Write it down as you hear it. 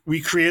we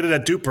created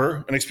at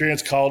DUPR an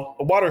experience called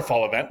a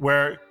waterfall event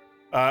where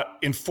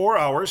in 4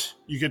 hours,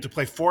 you get to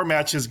play 4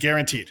 matches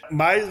guaranteed.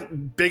 My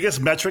biggest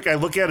metric I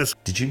look at is...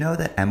 Did you know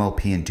that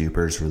MLP and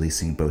DUPR is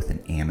releasing both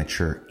an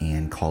amateur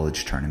and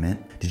college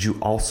tournament? Did you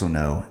also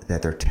know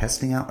that they're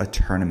testing out a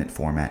tournament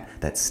format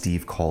that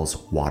Steve calls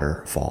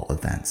waterfall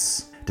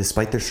events?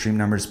 Despite their stream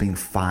numbers being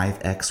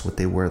 5x what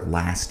they were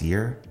last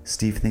year,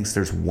 Steve thinks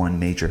there's one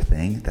major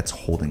thing that's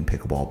holding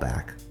pickleball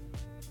back.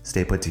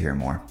 Stay put to hear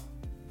more.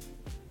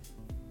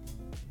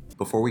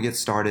 Before we get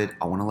started,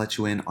 I want to let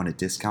you in on a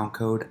discount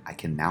code I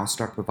can now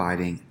start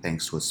providing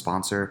thanks to a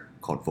sponsor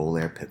called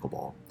Volair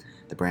Pickleball,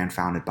 the brand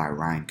founded by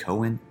Ryan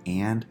Kuhn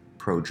and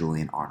Pro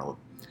Julian Arnold.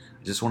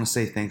 I just want to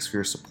say thanks for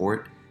your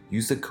support.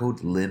 Use the code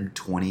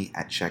LIM20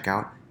 at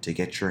checkout to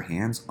get your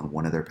hands on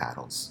one of their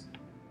paddles.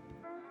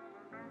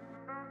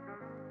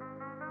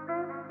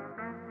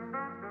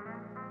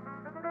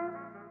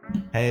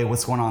 Hey,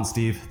 what's going on,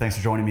 Steve? Thanks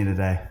for joining me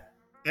today.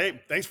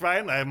 Hey, thanks,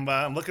 Brian.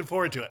 I'm looking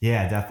forward to it.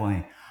 Yeah,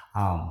 definitely.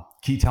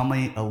 Can you tell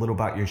me a little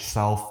about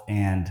yourself?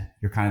 And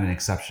you're kind of an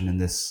exception in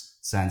this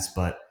sense,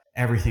 but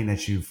everything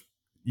that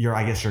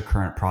your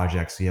current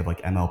projects, so you have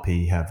like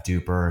MLP, you have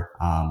DUPR.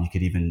 You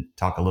could even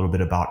talk a little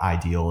bit about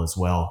Ideal as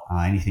well.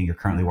 Anything you're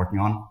currently working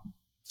on?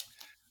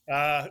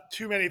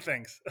 Too many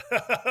things.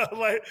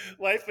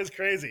 Life is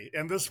crazy,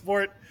 and this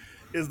sport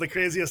is the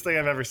craziest thing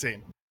I've ever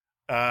seen.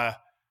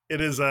 It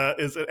is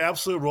an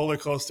absolute roller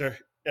coaster.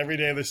 Every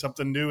day there's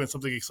something new and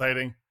something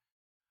exciting.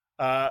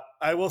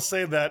 I will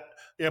say that,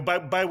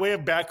 by way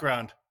of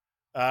background,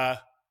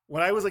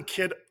 when I was a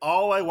kid,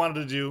 all I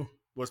wanted to do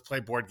was play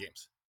board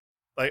games.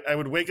 Like, I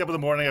would wake up in the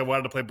morning, I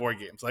wanted to play board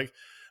games. Like,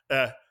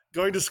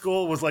 going to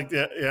school was was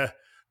a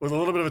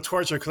little bit of a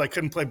torture because I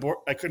couldn't play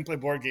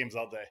board games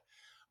all day.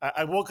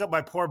 I woke up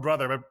my poor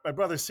brother. My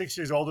brother's 6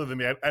 years older than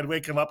me. I'd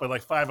wake him up at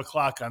like 5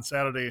 o'clock on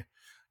Saturday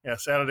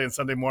and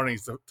Sunday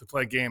mornings to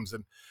play games.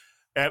 And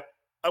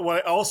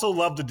what I also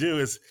love to do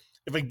is,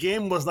 if a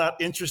game was not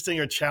interesting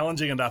or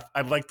challenging enough,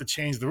 I'd like to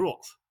change the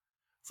rules.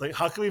 It's like,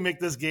 how can we make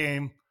this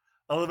game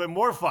a little bit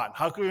more fun?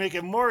 How can we make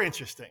it more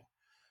interesting?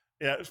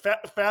 Yeah.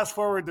 Fast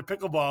forward to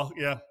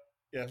pickleball.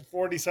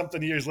 40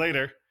 something years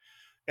later.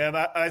 And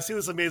I see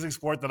this amazing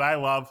sport that I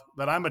love,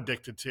 that I'm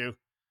addicted to,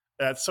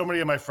 that so many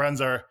of my friends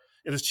are.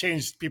 It has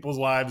changed people's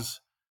lives.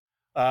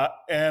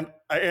 And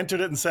I entered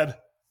it and said,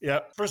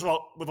 first of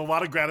all, with a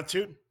lot of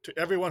gratitude to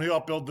everyone who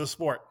helped build this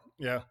sport.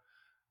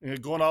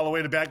 Going all the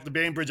way back to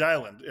Bainbridge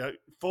Island,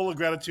 full of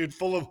gratitude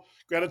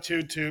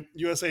to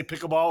USA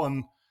Pickleball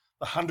and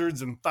the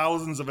hundreds and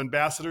thousands of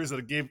ambassadors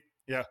that gave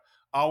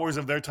hours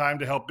of their time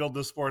to help build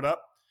this sport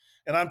up.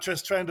 And I'm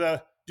just trying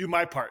to do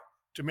my part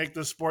to make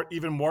this sport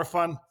even more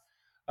fun,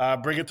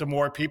 bring it to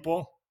more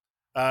people,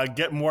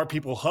 get more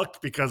people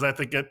hooked, because I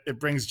think it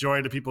brings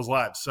joy to people's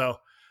lives. So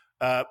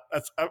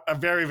that's a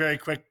very, very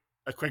quick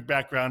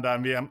background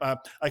on me.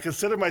 I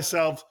consider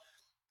myself,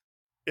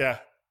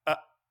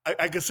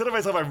 I consider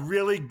myself a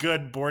really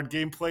good board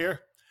game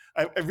player.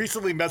 I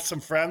recently met some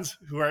friends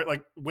who are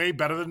like way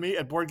better than me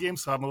at board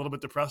games, so I'm a little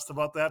bit depressed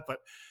about that. But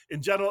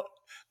in general,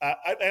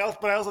 I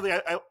also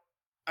think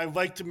I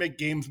like to make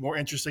games more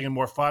interesting and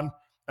more fun,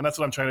 and that's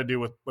what I'm trying to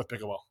do with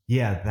pickleball.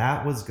 Yeah,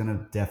 that was going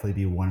to definitely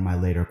be one of my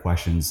later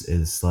questions,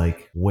 is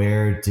like,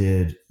 where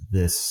did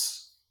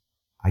this,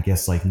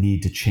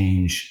 need to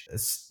change?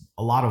 It's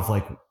a lot of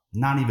like,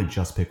 not even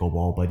just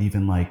pickleball, but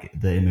even like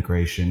the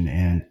immigration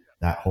and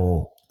that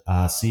whole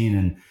scene.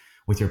 And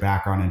with your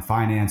background in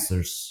finance,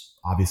 there's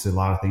obviously a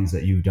lot of things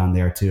that you've done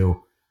there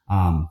too.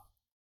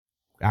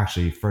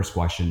 Actually, first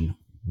question,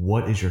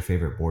 what is your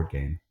favorite board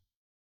game?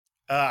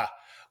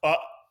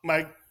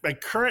 My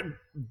current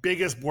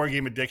biggest board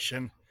game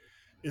addiction,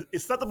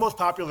 it's not the most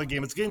popular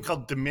game. It's a game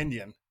called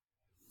Dominion.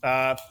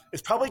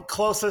 It's probably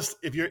closest,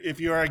 if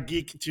you're a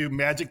geek, to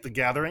Magic the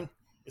Gathering.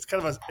 It's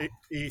kind of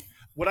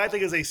what I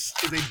think is a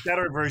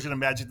better version of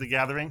Magic the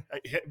Gathering.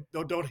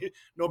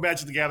 No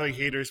Magic the Gathering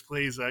haters,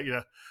 please.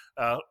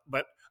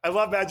 But I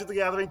love Magic the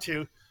Gathering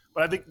too.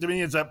 But I think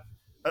Dominion's a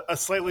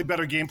slightly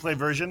better gameplay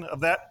version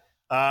of that.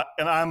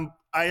 And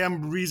I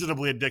am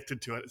reasonably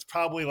addicted to it. It's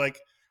probably like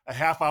a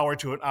half hour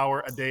to an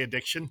hour a day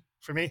addiction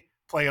for me,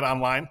 playing it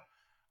online.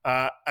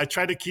 I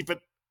try to keep it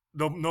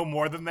no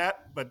more than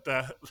that, but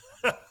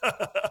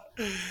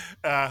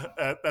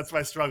that's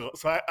my struggle.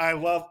 So I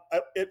love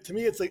it. To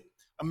me, it's like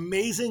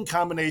amazing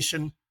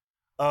combination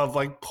of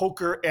like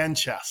poker and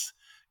chess.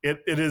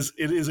 It is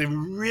a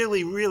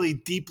really, really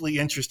deeply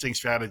interesting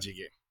strategy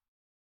game.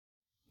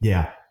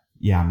 Yeah.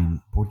 I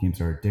mean, board games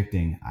are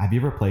addicting. Have you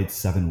ever played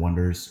Seven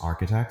Wonders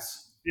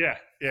Architects? Yeah.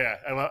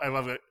 I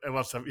love it. I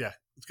love some. Yeah,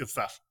 it's good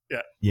stuff.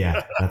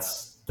 Yeah.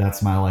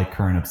 That's my like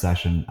current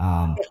obsession.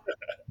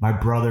 My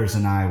brothers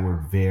and I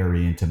were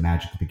very into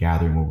Magic the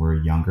Gathering when we were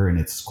younger, and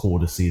it's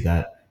cool to see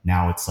that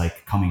now it's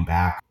like coming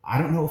back. I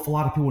don't know if a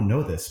lot of people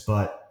know this,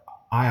 but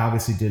I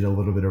obviously did a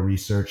little bit of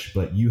research,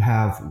 but you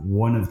have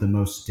one of the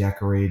most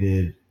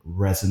decorated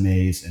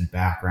resumes and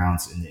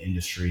backgrounds in the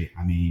industry.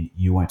 I mean,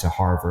 you went to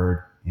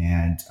Harvard,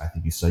 and I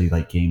think you studied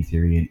like game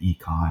theory and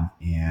econ,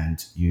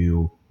 and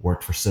you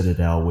worked for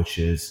Citadel, which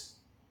is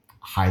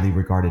a highly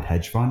regarded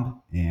hedge fund,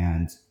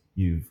 and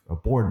you're a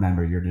board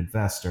member, you're an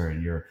investor,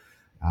 and you're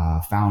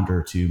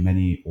founder to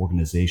many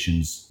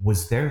organizations.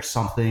 Was there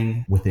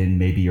something within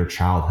maybe your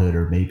childhood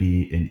or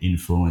maybe an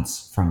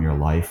influence from your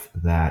life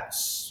that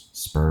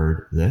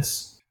spurred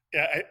this?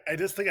 Yeah, I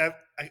just think I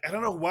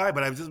don't know why,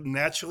 but I've just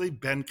naturally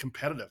been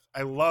competitive.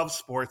 I love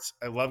sports.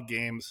 I love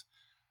games.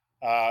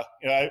 I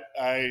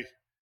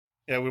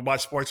would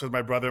watch sports with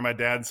my brother and my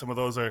dad. And some of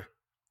those are,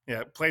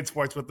 played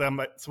sports with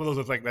them. Some of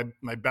those are like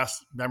my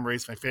best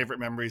memories, my favorite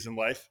memories in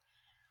life.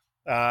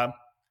 Um,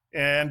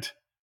 and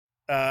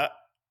uh,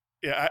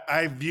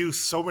 I view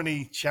so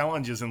many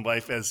challenges in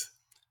life as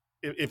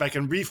if I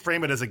can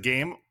reframe it as a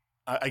game,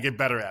 I get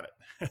better at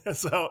it.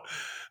 So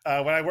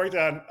when I worked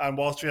on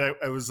Wall Street,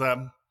 I was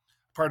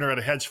partner at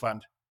a hedge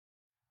fund,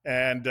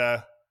 and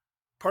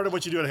part of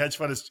what you do at a hedge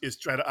fund is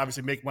try to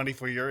obviously make money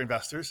for your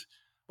investors,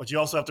 but you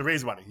also have to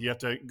raise money. You have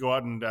to go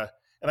out and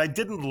I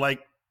didn't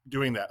like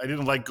doing that. I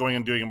didn't like going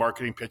and doing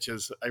marketing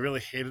pitches. I really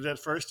hated it at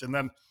first, and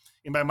then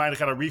in my mind, I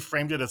kind of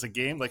reframed it as a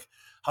game. Like,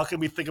 how can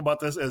we think about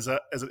this as an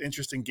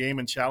interesting game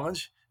and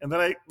challenge? And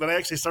then I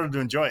actually started to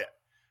enjoy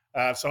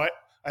it. So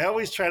I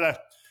always try to,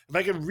 if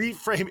I can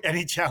reframe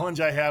any challenge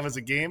I have as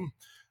a game,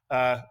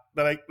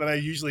 that I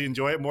usually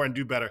enjoy it more and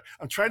do better.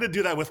 I'm trying to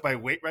do that with my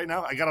weight right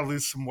now. I got to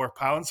lose some more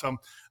pounds, so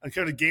I'm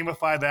trying to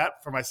gamify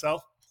that for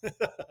myself.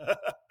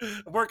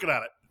 I'm working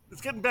on it. It's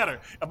getting better.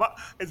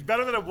 It's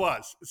better than it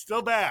was. It's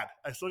still bad.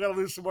 I still got to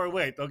lose some more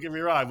weight. Don't get me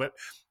wrong, but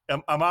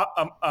I'm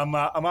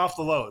off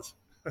the lows.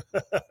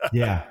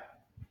 Yeah,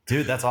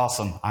 dude, that's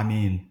awesome. I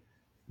mean,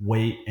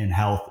 weight and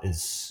health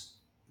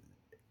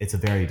it's a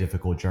very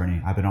difficult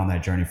journey. I've been on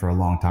that journey for a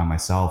long time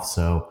myself.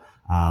 So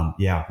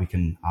yeah, we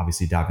can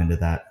obviously dive into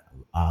that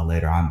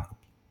later. I'm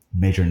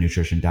major in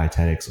nutrition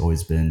dietetics,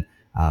 always been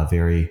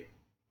very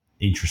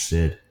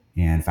interested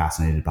and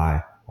fascinated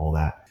by all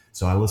that.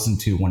 So I listened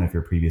to one of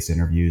your previous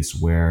interviews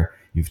where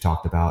you've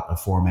talked about a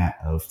format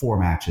of 4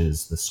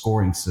 matches, the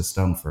scoring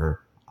system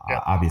for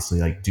obviously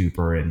like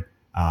DUPR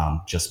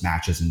and just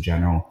matches in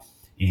general,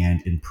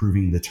 and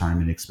improving the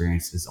tournament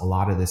experience. Is a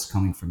lot of this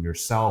coming from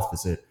yourself?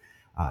 Is it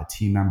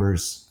team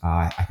members?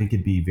 I think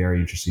it'd be very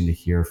interesting to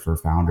hear for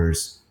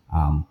founders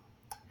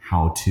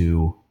how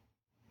to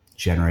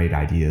generate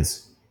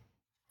ideas.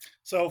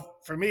 So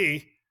for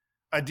me,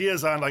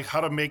 ideas on like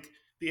how to make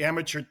the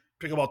amateur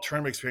pickleball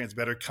tournament experience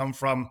better come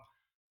from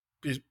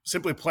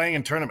simply playing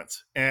in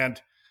tournaments.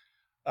 And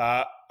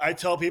I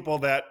tell people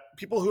that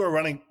people who are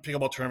running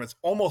pickleball tournaments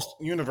almost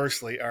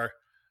universally are,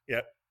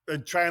 they're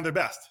trying their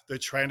best. They're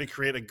trying to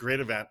create a great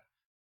event.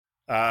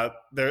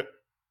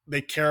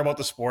 They care about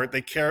the sport.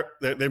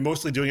 They're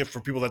mostly doing it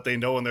for people that they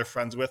know and they're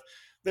friends with.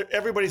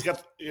 Everybody's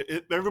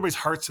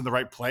heart's in the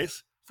right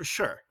place for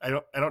sure.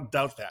 I don't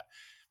doubt that.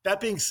 That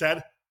being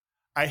said,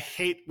 I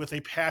hate with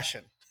a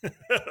passion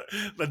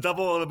the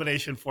double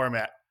elimination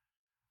format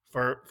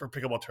for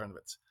pickleball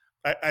tournaments.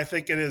 I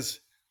think it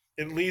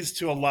leads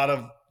to a lot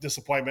of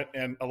disappointment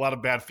and a lot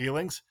of bad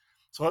feelings.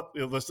 So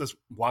let's just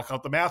walk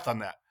out the math on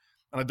that.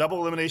 On a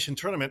double elimination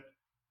tournament,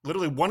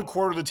 literally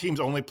 1/4 of the teams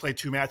only play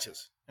 2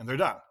 matches and they're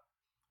done.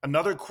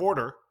 Another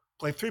quarter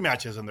play 3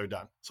 matches and they're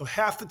done. So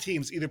half the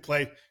teams either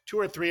play 2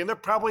 or 3, and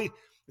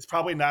it's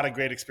probably not a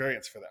great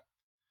experience for them.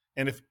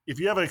 And if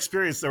you have an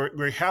experience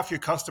where half your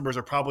customers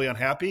are probably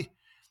unhappy,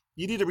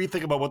 you need to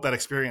rethink about what that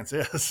experience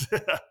is.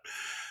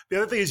 The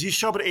other thing is you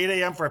show up at 8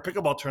 a.m. for a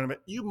pickleball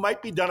tournament, you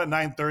might be done at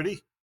 9:30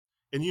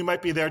 and you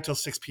might be there till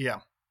 6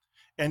 p.m.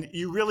 And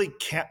you really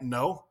can't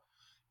know.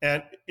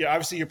 And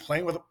obviously you're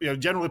playing with,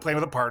 generally playing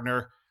with a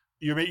partner.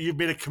 You've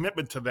made a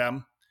commitment to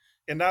them.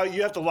 And now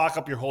you have to lock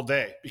up your whole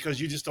day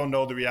because you just don't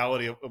know the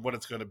reality of what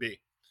it's going to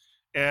be.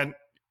 And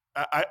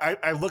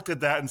I looked at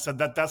that and said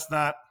that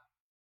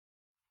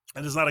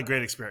is not a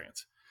great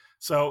experience.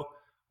 So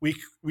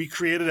we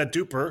created at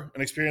DUPR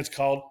an experience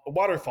called a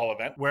waterfall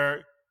event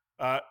where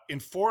in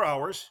 4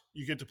 hours,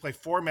 you get to play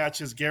 4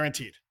 matches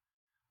guaranteed.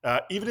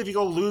 Even if you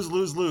go lose,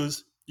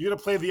 you're going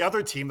to play the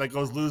other team that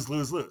goes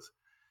lose.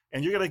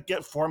 And you're going to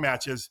get 4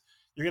 matches.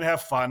 You're going to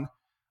have fun.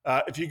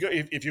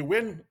 If you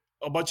win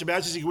a bunch of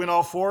matches, you can win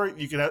all 4.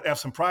 You can have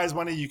some prize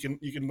money. You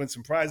can win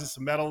some prizes,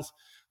 some medals.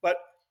 But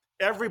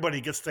everybody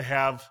gets to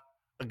have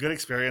a good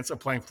experience of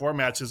playing 4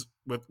 matches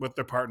with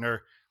their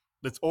partner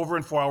that's over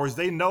in 4 hours.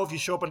 They know if you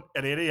show up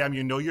at 8 a.m.,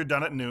 you're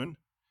done at noon.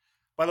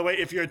 By the way,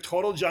 if you're a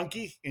total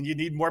junkie and you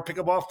need more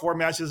pickleball, 4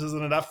 matches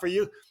isn't enough for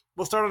you,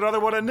 we'll start another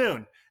one at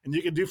noon, and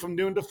you can do from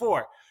noon to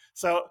 4.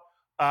 So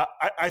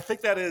I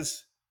think that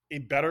is a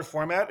better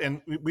format,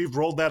 and we've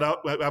rolled that out.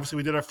 Obviously,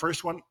 we did our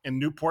first one in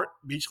Newport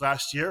Beach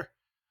last year,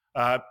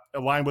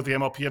 aligned with the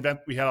MLP event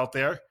we had out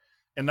there.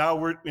 And now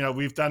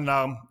we've done,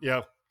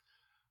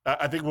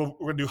 I think we're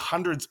going to do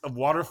hundreds of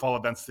waterfall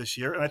events this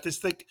year. And I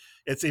just think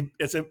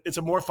it's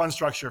a more fun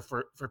structure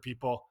for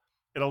people.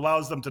 It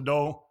allows them to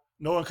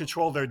know and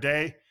control their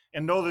day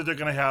and know that they're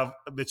going to have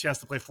the chance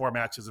to play 4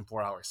 matches in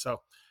 4 hours.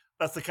 So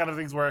that's the kind of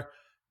things where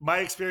my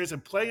experience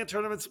in playing in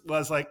tournaments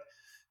was like,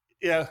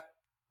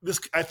 this,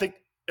 I think,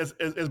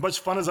 as much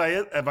fun as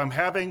I'm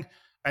having,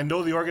 I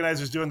know the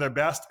organizers doing their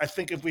best. I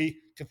think if we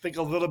can think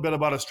a little bit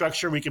about a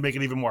structure, we can make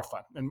it even more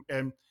fun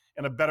and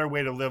a better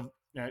way to live,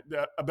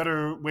 a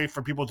better way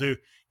for people to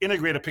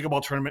integrate a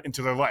pickleball tournament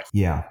into their life.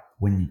 Yeah.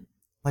 When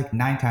like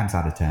 9 times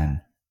out of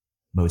 10,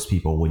 most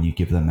people, when you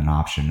give them an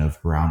option of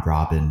round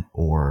robin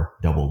or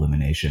double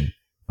elimination,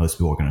 most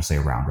people are going to say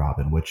round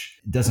robin, which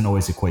doesn't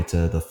always equate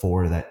to the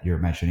 4 that you're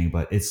mentioning,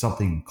 but it's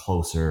something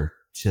closer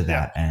to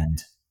that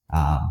end.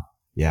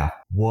 Yeah.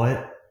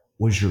 What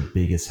was your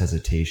biggest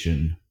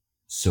hesitation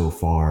so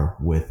far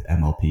with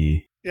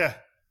MLP? Yeah,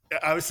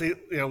 obviously,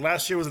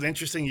 last year was an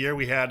interesting year.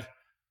 We had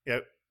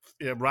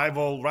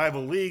rival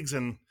leagues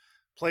and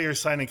players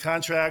signing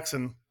contracts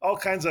and all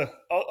kinds of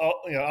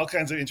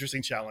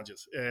interesting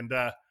challenges. And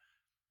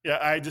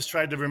I just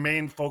tried to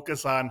remain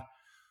focused on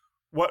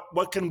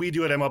what can we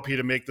do at MLP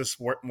to make this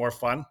sport more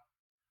fun?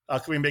 How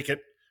can we make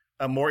it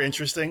more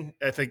interesting?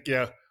 I think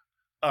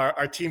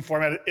our team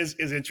format is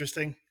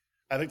interesting.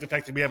 I think the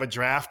fact that we have a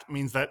draft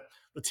means that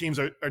the teams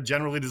are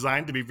generally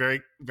designed to be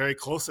very, very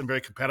close and very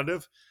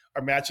competitive.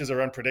 Our matches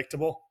are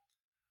unpredictable.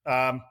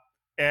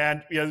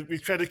 And we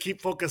try to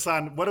keep focus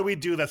on what do we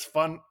do that's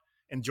fun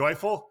and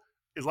joyful.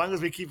 As long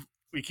as we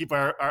keep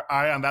our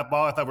eye on that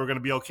ball, I thought we were going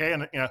to be okay.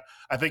 And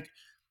I think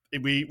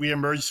we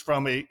emerged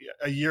from a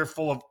year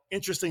full of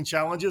interesting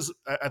challenges.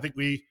 I think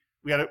we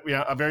had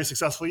a very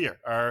successful year.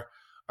 Our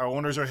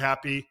owners are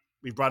happy.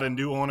 We brought in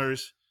new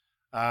owners.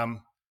 I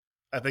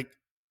think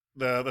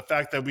the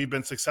fact that we've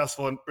been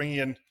successful in bringing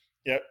in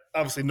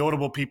obviously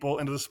notable people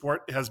into the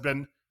sport has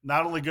been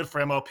not only good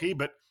for MLP,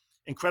 but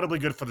incredibly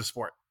good for the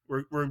sport.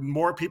 Where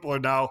more people are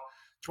now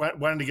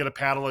wanting to get a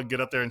paddle and get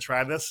up there and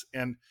try this.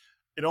 And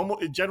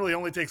it generally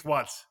only takes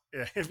once.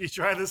 If you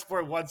try this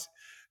sport once,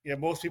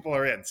 most people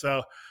are in.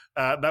 So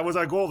that was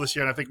our goal this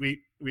year. And I think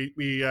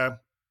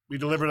we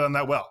delivered on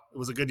that well. It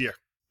was a good year.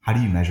 How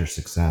do you measure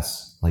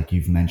success? Like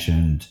you've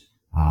mentioned,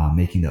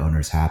 making the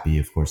owners happy.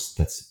 Of course,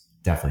 that's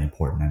definitely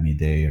important. I mean,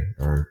 they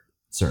are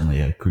certainly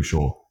a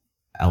crucial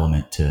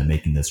element to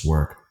making this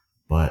work,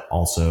 but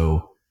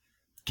also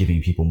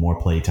giving people more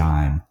play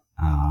time.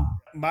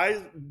 My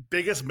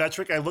biggest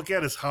metric I look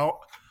at is how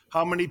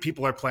many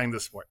people are playing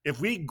this sport.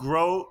 If we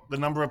grow the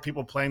number of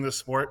people playing this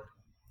sport,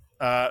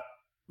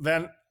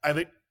 then I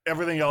think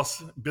everything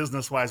else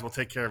business-wise will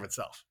take care of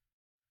itself.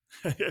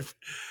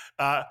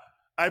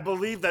 I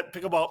believe that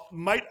pickleball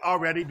might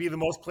already be the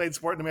most played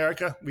sport in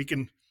America. We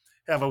can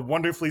have a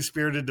wonderfully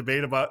spirited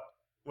debate about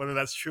whether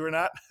that's true or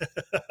not.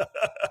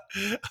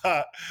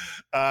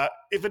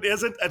 If it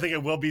isn't, I think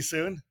it will be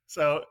soon.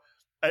 So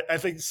I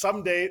think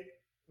someday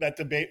that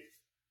debate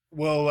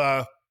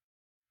will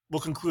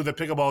conclude that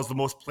pickleball is the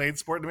most played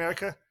sport in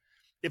America.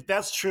 If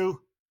that's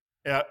true,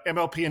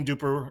 MLP and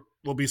DUPR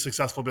will be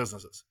successful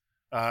businesses.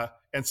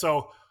 And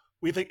so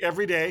we think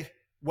every day,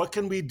 what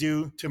can we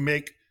do to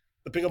make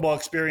the pickleball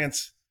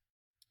experience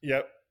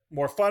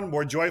more fun,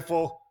 more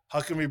joyful?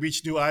 How can we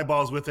reach new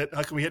eyeballs with it?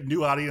 How can we hit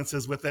new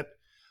audiences with it?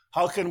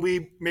 How can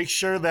we make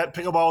sure that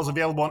pickleball is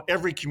available in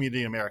every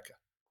community in America?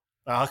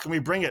 How can we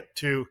bring it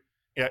to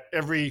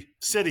every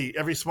city,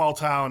 every small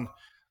town?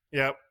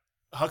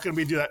 How can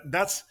we do that?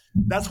 That's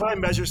what I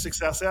measure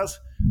success as.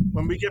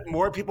 When we get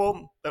more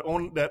people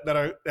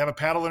that have a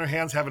paddle in their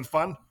hands having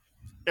fun,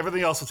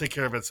 everything else will take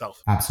care of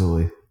itself.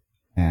 Absolutely.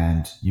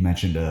 And you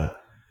mentioned a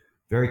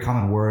very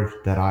common word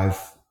that I've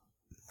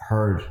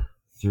heard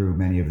through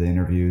many of the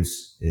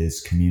interviews is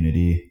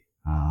community.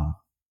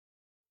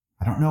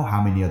 I don't know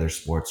how many other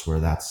sports where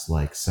that's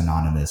like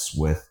synonymous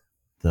with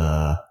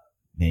the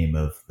name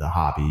of the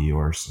hobby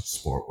or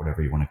sport,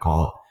 whatever you want to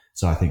call it.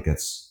 So I think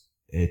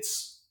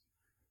it's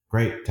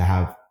great to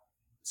have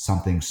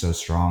something so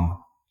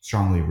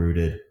strongly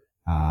rooted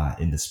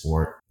in the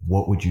sport.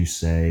 What would you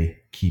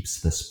say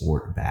keeps the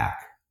sport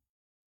back?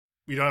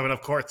 We don't have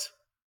enough courts.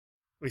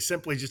 We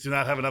simply just do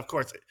not have enough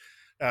courts.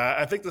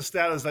 I think the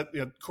stat is that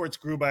courts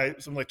grew by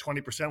something like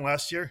 20%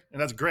 last year, and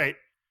that's great.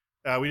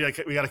 We got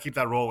to keep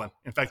that rolling.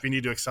 In fact, we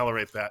need to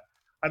accelerate that.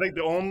 I think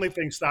the only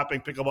thing stopping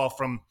pickleball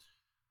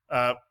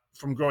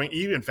from growing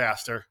even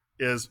faster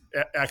is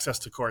access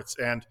to courts,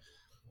 and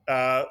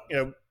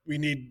we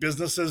need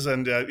businesses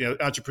and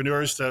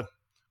entrepreneurs to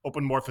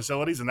open more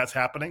facilities, and that's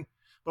happening.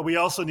 But we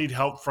also need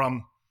help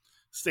from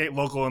state,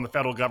 local, and the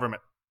federal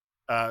government.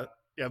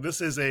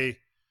 This is a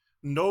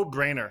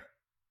no-brainer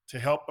to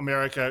help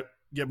America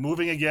get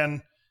moving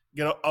again,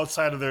 get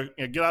outside of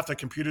get off their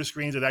computer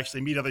screens and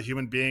actually meet other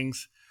human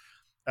beings.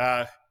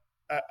 I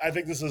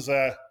think this is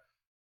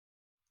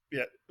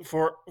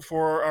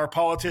for our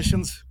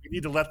politicians. We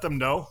need to let them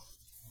know.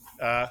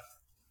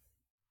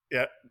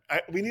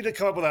 We need to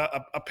come up with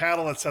a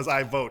paddle that says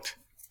 "I vote,"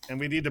 and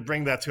we need to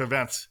bring that to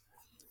events.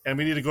 And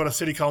we need to go to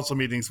city council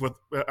meetings with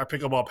our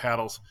pickleball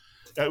paddles.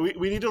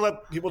 We need to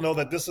let people know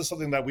that this is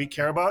something that we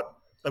care about,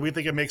 that we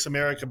think it makes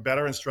America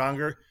better and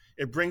stronger.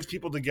 It brings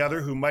people together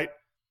who might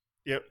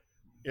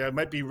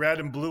be red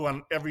and blue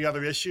on every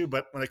other issue,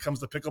 but when it comes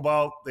to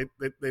pickleball,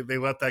 they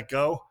let that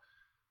go.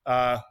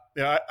 I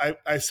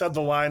said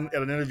the line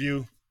at an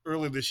interview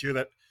earlier this year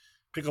that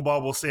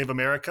pickleball will save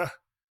America.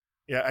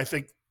 Yeah, I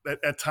think that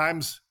at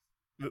times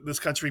this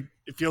country,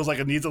 it feels like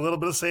it needs a little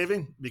bit of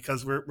saving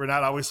because we're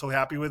not always so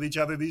happy with each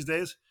other these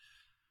days.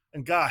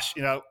 And gosh,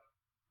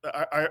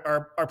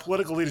 our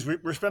political leaders,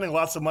 we're spending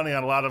lots of money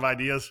on a lot of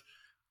ideas.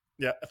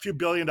 Yeah, a few $1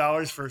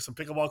 billion for some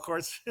pickleball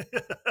courts.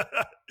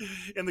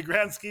 In the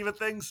grand scheme of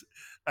things,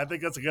 I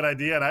think that's a good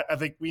idea, and I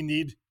think we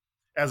need,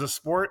 as a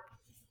sport,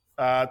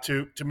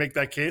 to make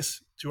that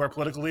case to our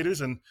political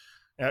leaders and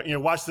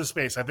watch this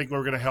space. I think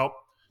we're going to help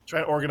try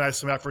to organize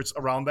some efforts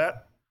around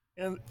that,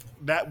 and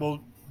that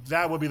will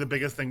be the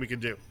biggest thing we can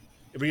do.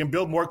 If we can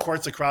build more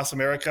courts across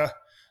America,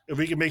 if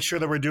we can make sure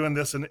that we're doing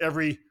this in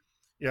every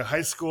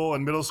high school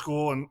and middle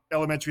school and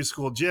elementary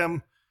school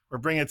gym, we're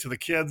bringing it to the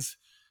kids.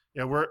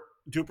 We're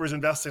DUPR's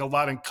investing a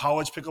lot in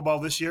college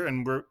pickleball this year,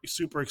 and we're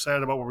super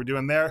excited about what we're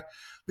doing there.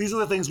 These are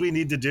the things we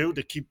need to do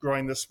to keep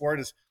growing this sport: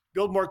 is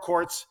build more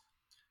courts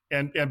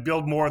and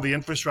build more of the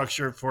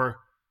infrastructure for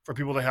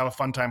people to have a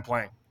fun time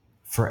playing.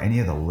 For any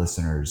of the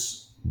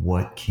listeners,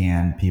 what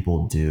can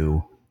people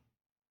do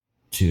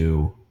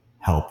to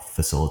help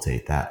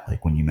facilitate that?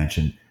 Like when you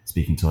mentioned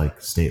speaking to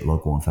like state,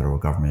 local, and federal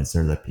government, is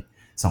there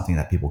something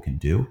that people can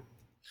do?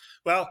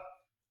 Well,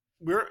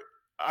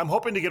 I'm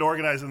hoping to get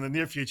organized in the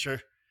near future.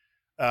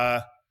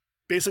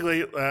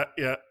 Basically,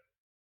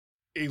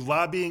 a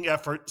lobbying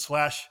effort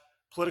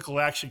 / political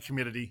action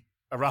committee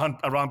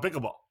around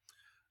pickleball.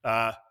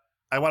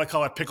 I want to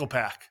call it Pickle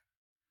Pack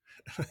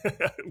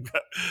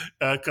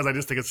because I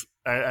just think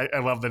I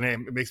love the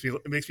name.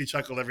 It makes me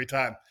chuckle every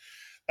time.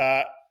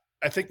 I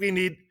think we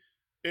need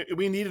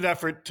an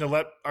effort to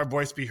let our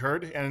voice be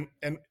heard, and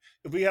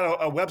if we had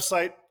a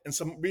website and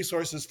some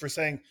resources for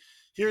saying,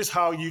 here's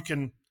how you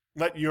can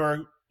let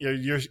your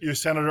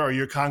senator or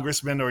your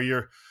congressman or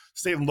your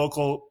state and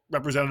local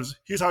representatives,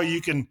 here's how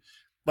you can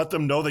let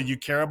them know that you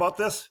care about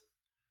this.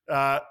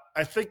 I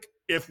think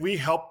if we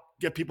help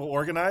get people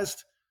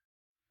organized,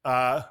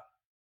 I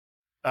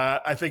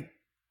think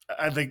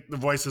the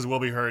voices will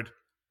be heard.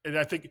 And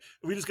I think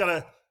we just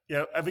gotta,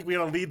 I think we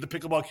gotta lead the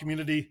pickleball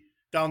community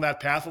down that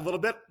path a little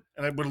bit.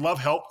 And I would love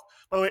help.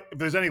 By the way, if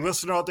there's any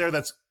listener out there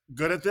that's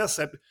good at this,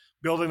 at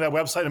building that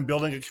website and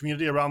building a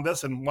community around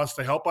this and wants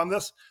to help on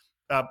this,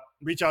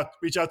 reach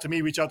out to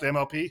me, reach out to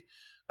MLP.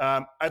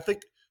 I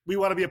think we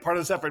want to be a part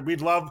of this effort.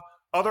 We'd love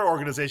other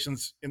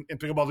organizations in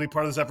pickleball to be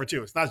part of this effort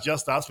too. It's not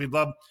just us. We'd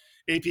love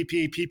APP,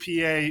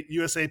 PPA,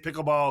 USA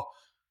Pickleball.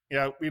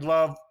 We'd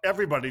love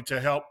everybody to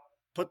help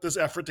put this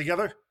effort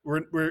together.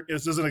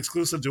 This isn't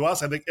exclusive to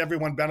us. I think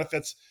everyone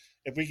benefits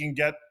if we can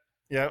get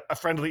a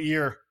friendly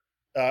ear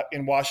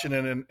in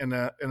Washington and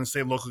in the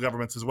state and local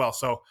governments as well.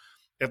 So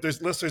if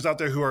there's listeners out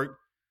there who are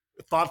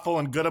thoughtful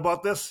and good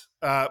about this,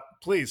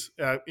 please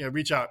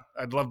reach out.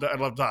 I'd love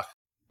to talk.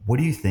 What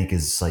do you think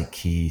is like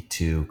key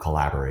to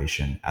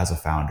collaboration as a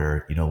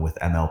founder? With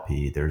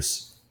MLP,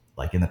 there's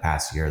like in the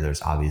past year,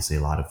 there's obviously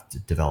a lot of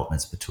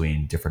developments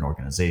between different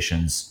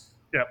organizations.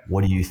 Yep.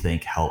 What do you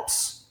think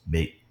helps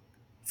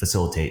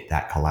facilitate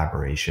that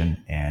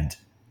collaboration and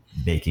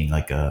making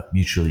like a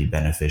mutually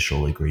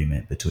beneficial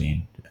agreement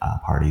between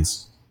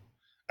parties?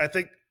 I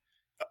think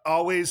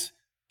always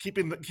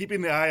keeping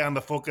the eye on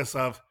the focus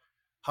of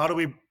how do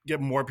we get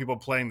more people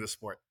playing this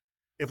sport.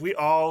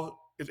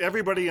 If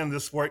everybody in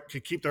this sport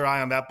could keep their eye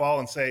on that ball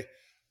and say,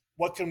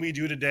 what can we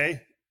do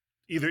today,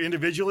 either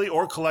individually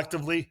or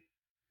collectively,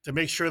 to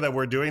make sure that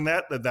we're doing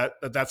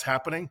that's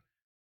happening,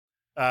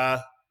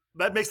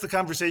 that makes the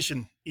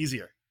conversation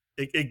easier.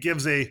 It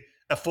gives a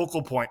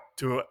focal point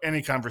to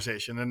any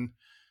conversation. And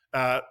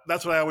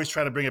that's what I always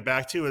try to bring it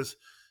back to is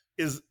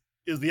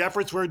the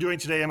efforts we're doing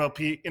today,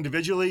 MLP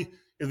individually,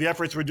 is the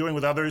efforts we're doing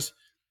with others,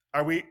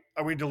 are we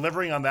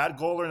delivering on that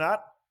goal or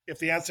not? If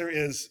the answer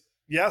is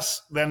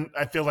yes, then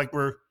I feel like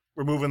we're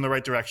moving in the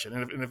right direction.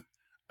 And if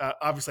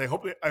obviously I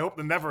hope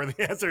the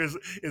answer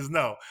is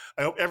no.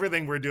 I hope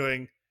everything we're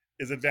doing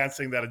is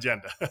advancing that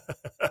agenda.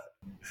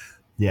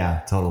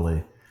 Yeah,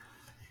 totally.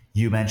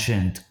 You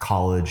mentioned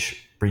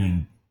college,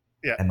 bringing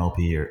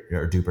MLP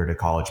or DUPR to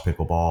college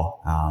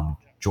pickleball.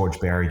 George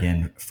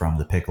Berrigan from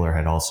the Pickler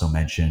had also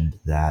mentioned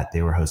that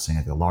they were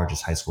hosting the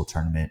largest high school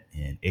tournament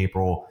in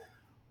April.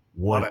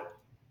 What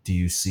do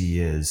you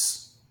see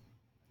as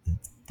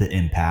the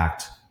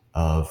impact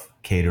of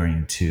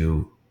catering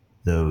to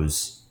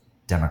those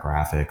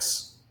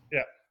demographics?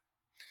 Yeah.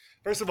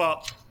 First of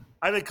all,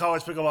 I think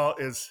college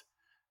pickleball is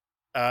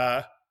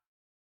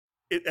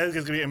it's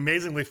going to be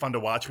amazingly fun to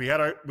watch. We had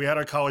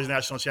our college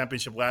national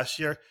championship last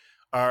year.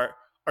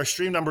 Our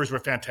stream numbers were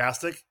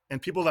fantastic, and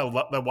people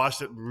that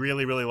watched it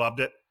really, really loved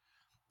it.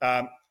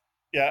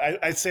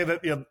 I'd say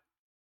that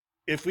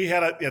if we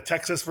had a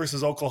Texas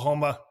versus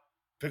Oklahoma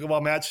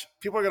pickleball match,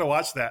 people are going to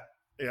watch that.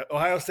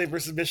 Ohio State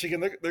versus Michigan,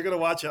 they're going to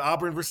watch it.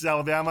 Auburn versus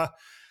Alabama.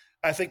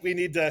 I think we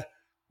need to.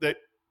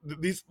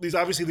 These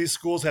obviously these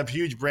schools have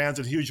huge brands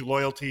and huge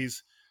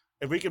loyalties.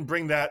 If we can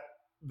bring that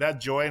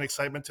joy and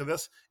excitement to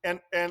this,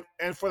 and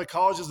for the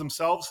colleges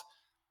themselves,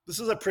 this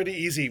is a pretty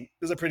easy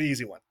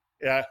one.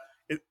 Yeah,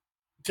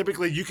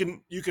 typically you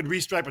can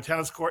restripe a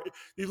tennis court.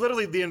 You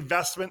literally, the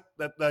investment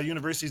that the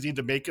universities need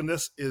to make in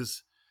this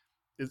is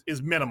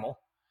minimal,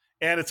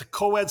 and it's a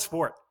co-ed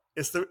sport.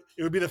 It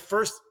would be the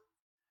first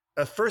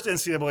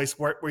NCAA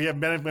sport where you have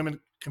men and women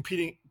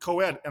competing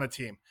co-ed in a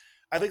team.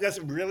 I think that's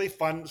a really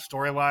fun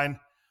storyline.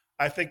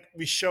 I think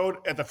we showed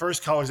at the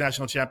first college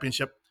national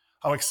championship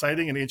how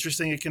exciting and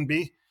interesting it can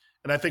be,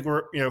 and I think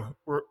we're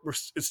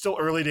it's still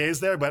early days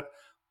there, but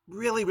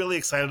really, really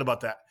excited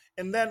about that.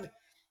 And then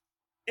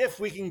if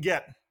we can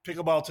get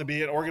pickleball to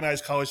be an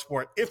organized college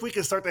sport, if we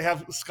can start to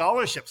have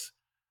scholarships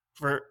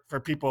for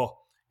people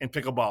in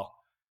pickleball,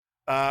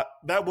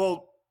 that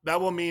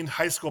will mean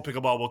high school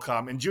pickleball will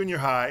come, and junior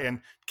high,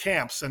 and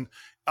camps, and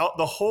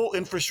the whole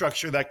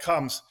infrastructure that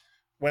comes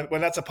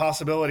when that's a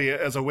possibility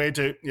as a way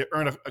to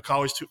earn a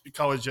college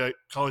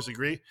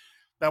degree.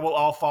 That will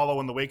all follow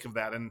in the wake of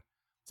that, and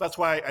so that's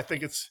why I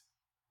think it's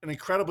an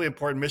incredibly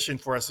important mission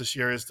for us this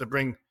year is to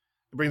bring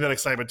that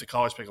excitement to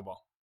college pickleball.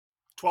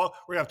 We're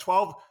gonna have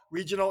 12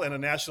 regional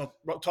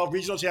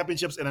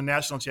championships and a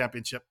national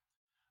championship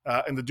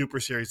in the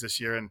DUPR series this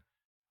year, and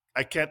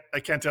I can't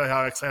tell you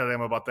how excited I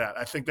am about that.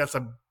 I think that's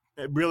a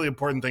really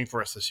important thing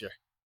for us this year.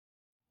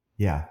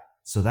 Yeah.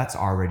 So that's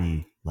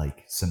already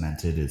like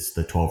cemented. It's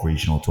the 12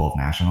 regional, 12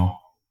 national.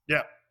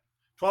 Yeah.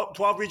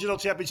 12 regional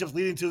championships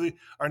leading to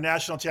our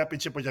national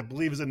championship, which I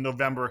believe is in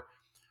November.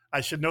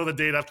 I should know the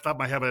date off the top of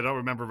my head, but I don't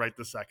remember right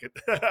this second.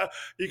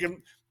 You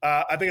can,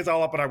 I think it's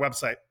all up on our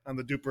website, on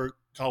the DUPR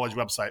College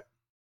website.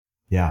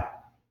 Yeah.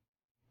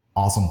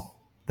 Awesome.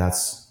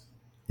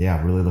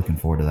 Really looking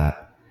forward to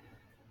that.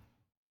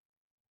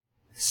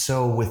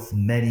 So with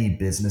many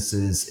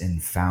businesses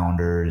and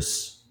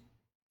founders,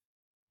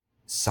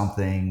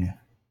 something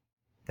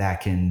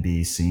that can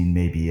be seen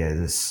maybe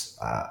as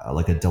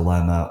like a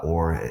dilemma,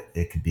 or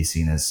it could be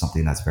seen as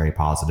something that's very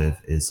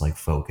positive, is like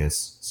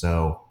focus.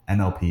 So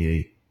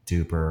MLP,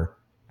 DUPR,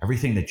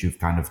 everything that you've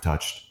kind of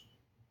touched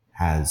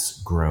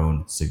has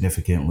grown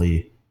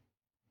significantly.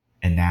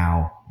 And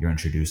now you're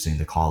introducing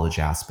the college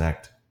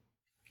aspect.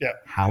 Yeah.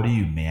 How do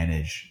you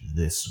manage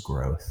this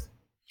growth?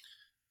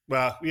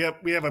 Well, we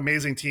have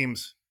amazing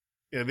teams.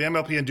 The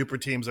MLP and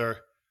DUPR teams are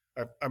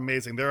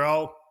amazing. They're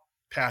all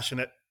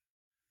passionate.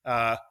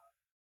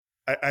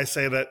 I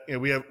say that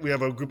we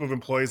have a group of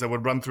employees that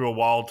would run through a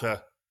wall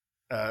to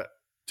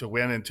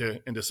win and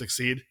to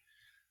succeed.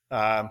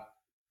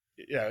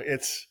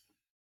 It's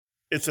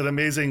an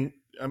amazing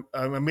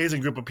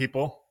group of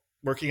people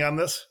working on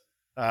this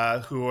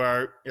who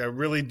are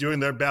really doing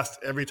their best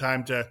every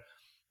time to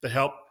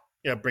help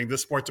bring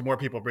this sport to more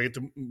people, bring it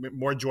to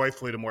more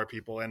joyfully to more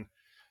people, and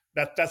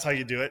that's how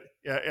you do it.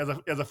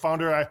 As a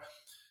founder,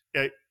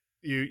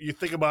 you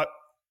think about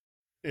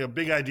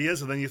big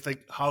ideas, and then you think,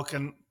 how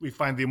can we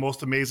find the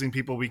most amazing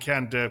people we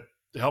can to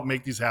help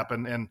make these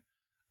happen? And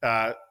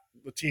the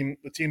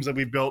teams that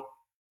we've built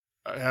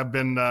have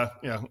been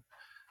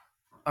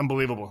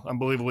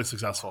unbelievably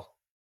successful.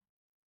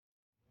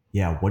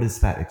 Yeah, what is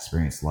that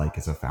experience like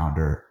as a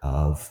founder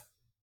of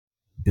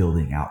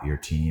building out your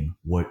team?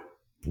 What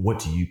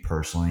do you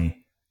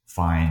personally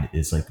find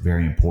is like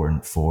very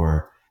important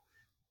for,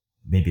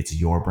 maybe it's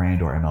your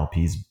brand or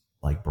MLP's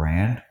like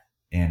brand,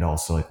 and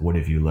also like what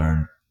have you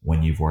learned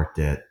when you've worked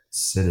at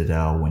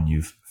Citadel, when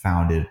you've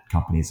founded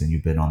companies and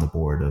you've been on the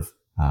board of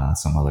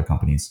some other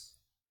companies?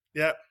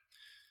 Yeah,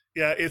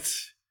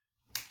 it's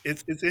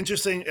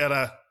interesting at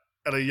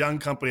a young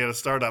company, at a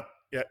startup.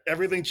 Yeah,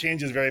 everything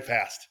changes very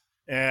fast,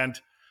 and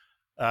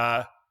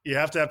you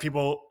have to have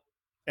people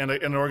in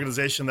an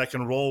organization that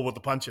can roll with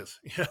the punches.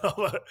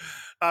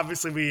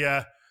 Obviously,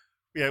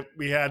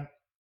 we had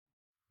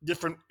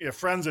different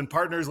friends and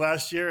partners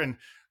last year, and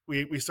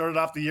we started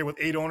off the year with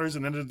 8 owners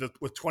and ended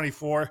with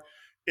 24.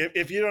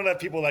 If you don't have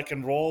people that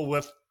can roll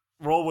with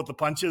the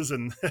punches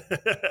and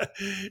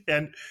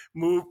and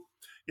move,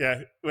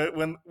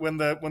 when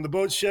the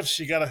boat shifts,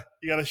 you gotta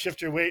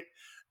shift your weight.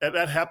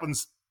 That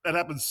happens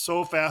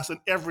so fast in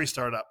every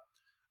startup,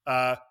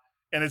 and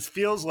it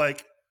feels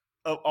like,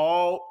 of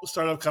all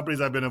startup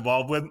companies I've been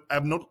involved with, I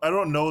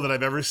don't know that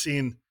I've ever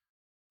seen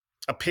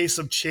a pace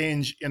of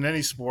change in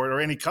any sport or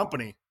any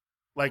company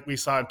like we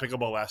saw in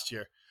pickleball last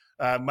year.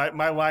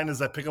 My line is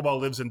that pickleball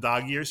lives in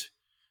dog years.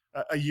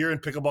 A year in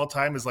pickleball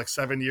time is like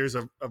 7 years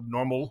of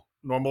normal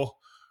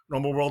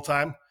world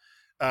time.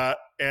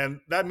 And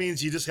that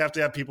means you just have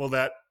to have people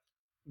that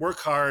work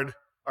hard,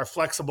 are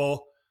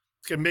flexible,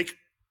 can make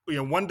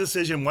one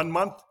decision 1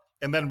 month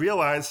and then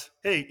realize,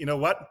 hey, you know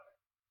what?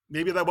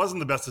 Maybe that wasn't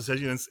the best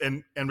decision,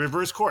 and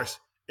reverse course.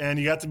 And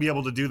you got to be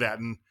able to do that.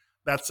 And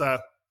that's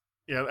and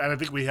I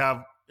think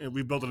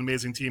we've built an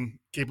amazing team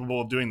capable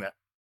of doing that.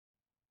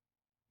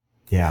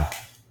 Yeah.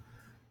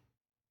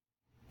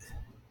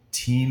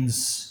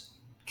 Teams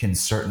can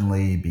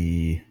certainly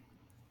be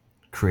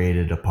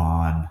created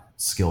upon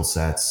skill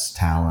sets,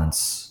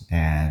 talents,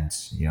 and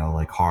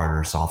like hard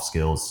or soft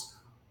skills.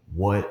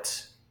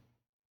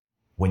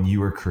 When you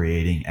were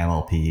creating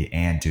MLP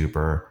and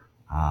DUPR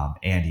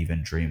and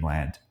even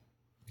Dreamland,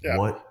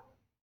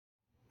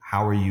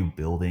 how are you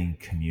building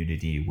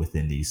community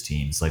within these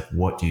teams? Like,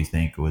 what do you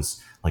think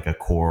was like a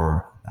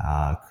core,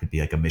 could be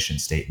like a mission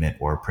statement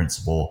or a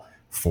principle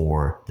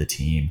for the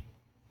team?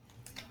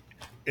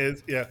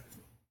 Is yeah.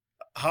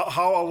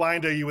 How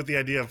aligned are you with the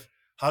idea of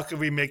how can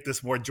we make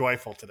this more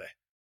joyful today?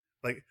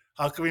 Like,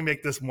 how can we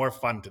make this more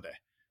fun today?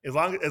 As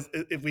long as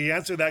if we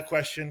answer that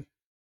question,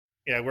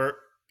 yeah, we're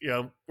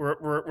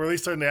at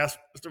least starting to ask.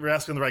 We're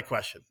asking the right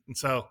question. And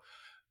so,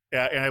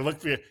 yeah, and I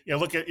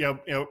look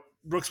at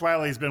Brooks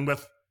Riley's been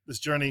with this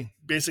journey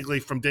basically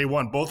from day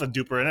one, both at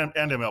DUPR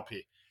and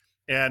MLP,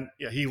 and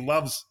yeah, he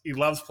loves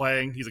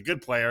playing. He's a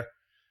good player.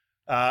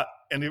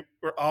 And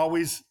we're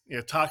always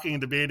talking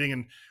and debating.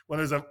 And when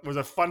there's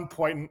a fun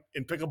point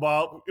in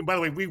pickleball, and by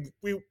the way,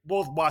 we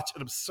both watch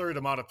an absurd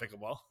amount of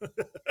pickleball,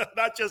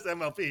 not just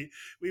MLP.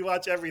 We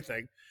watch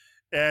everything,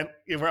 and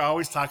we're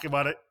always talking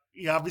about it.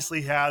 He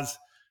obviously has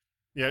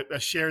a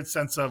shared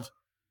sense of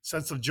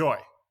joy,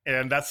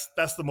 and that's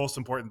the most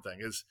important thing.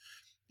 Is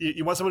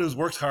you want someone who's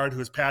worked hard,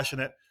 who's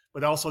passionate,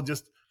 but also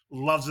just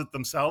loves it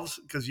themselves,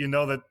 because you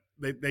know that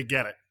they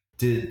get it.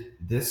 Did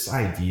this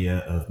idea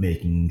of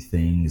making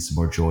things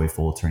more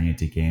joyful, turning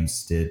into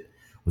games,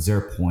 was there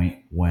a point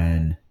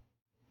when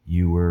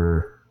you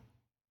were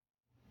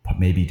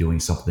maybe doing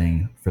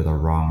something for the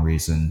wrong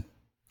reason,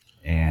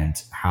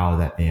 and how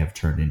that may have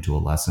turned into a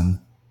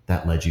lesson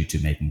that led you to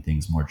making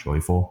things more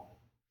joyful?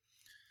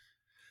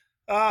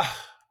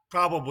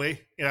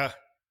 Probably, yeah.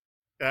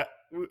 Uh,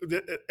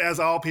 as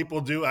all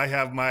people do, I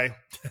have my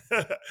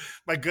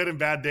my good and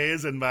bad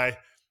days, and my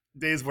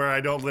days where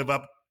I don't live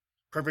up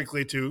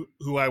perfectly to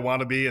who I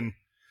want to be. And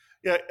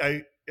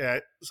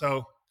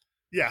so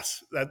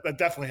yes, that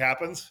definitely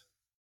happens.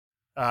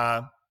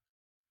 The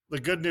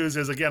good news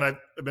is, again, I've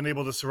been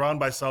able to surround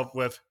myself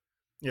with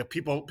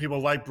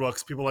people like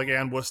Brooks, people like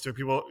Ann Worcester,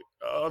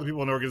 other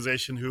people in the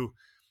organization who,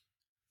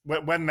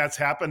 when that's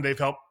happened, they've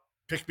helped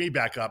pick me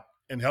back up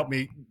and help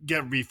me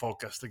get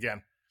refocused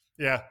again.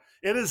 Yeah,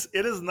 it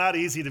is not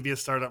easy to be a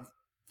startup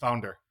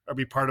founder or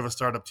be part of a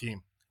startup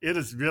team. It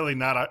is really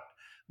not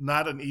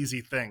an easy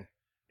thing.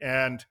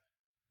 And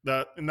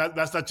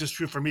that's not just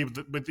true for me,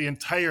 but the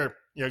entire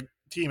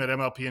team at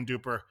MLP and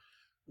DUPR.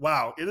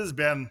 Wow, it has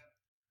been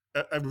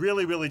a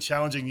really, really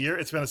challenging year.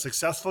 It's been a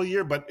successful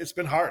year, but it's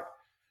been hard.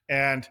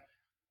 And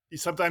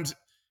sometimes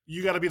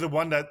you got to be the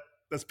one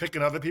that's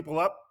picking other people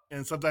up,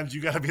 and sometimes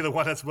you got to be the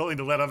one that's willing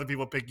to let other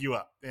people pick you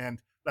up.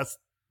 And that's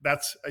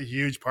a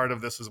huge part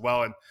of this as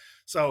well. And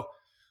so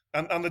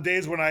on the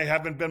days when I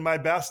haven't been my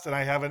best and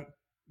I haven't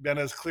been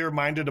as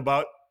clear-minded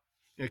about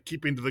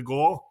keeping to the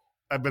goal,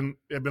 I've been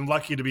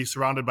lucky to be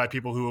surrounded by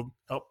people who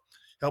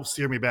help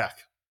steer me back.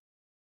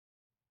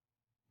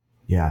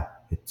 Yeah,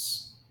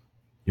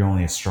 you're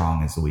only as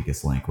strong as the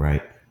weakest link,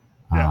 right?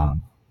 Yeah.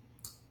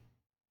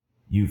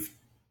 You've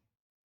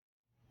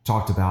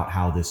talked about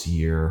how this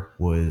year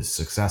was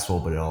successful,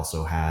 but it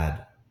also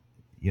had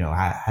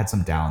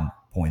some down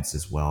points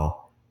as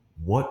well.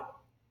 What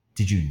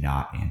did you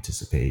not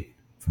anticipate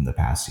from the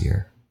past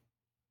year?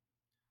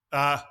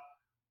 I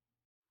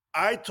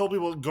told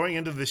people going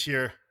into this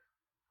year,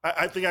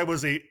 I think I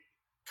was a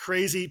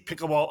crazy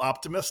pickleball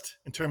optimist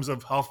in terms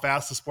of how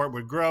fast the sport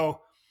would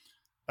grow,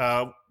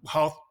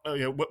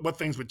 what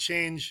things would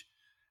change,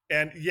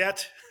 and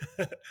yet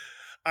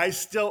I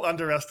still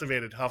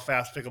underestimated how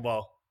fast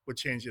pickleball would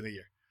change in a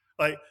year.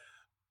 Like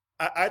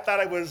I thought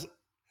I was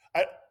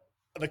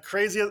the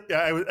craziest.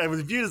 I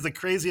was viewed as the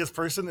craziest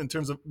person in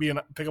terms of being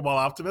a pickleball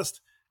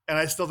optimist, and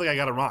I still think I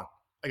got it wrong.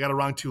 I got it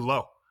wrong too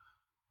low,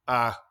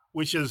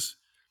 which is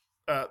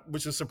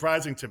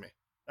surprising to me.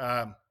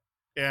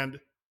 And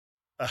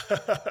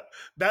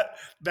that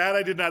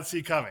I did not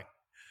see coming.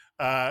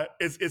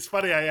 It's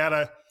funny. I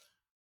had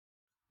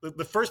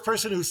the first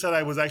person who said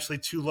I was actually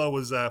too low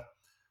was the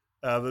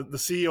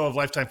CEO of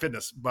Lifetime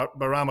Fitness,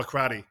 Bahram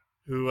Akradi,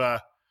 who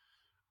I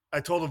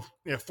told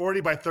him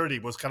 40 by 30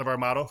 was kind of our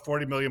motto,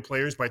 40 million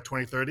players by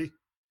 2030,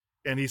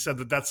 and he said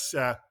that's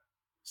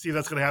Steve,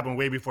 that's going to happen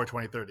way before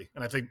 2030,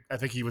 and I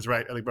think he was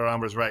right. I think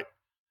Bahram was right,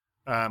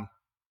 and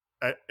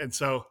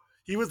so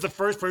he was the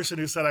first person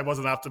who said I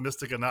wasn't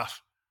optimistic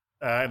enough.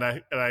 And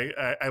I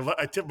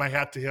tip my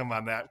hat to him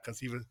on that, because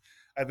he was,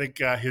 I think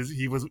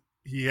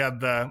he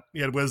had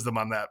wisdom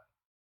on that.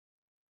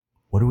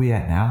 What are we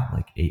at now?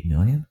 Like 8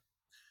 million?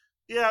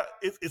 Yeah,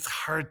 it's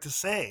hard to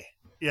say.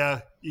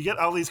 Yeah, you get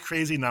all these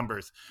crazy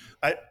numbers.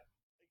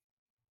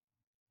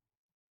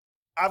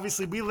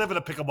 Obviously we live in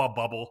a pickleball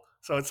bubble,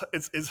 so it's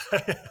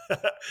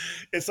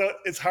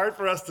hard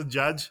for us to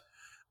judge.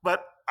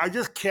 But I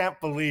just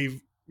can't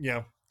believe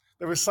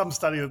there was some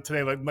study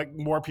today like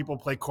more people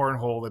play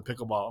cornhole than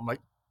pickleball. I'm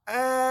like,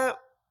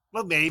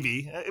 well,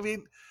 maybe. I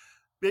mean,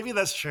 maybe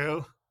that's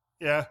true.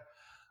 Yeah,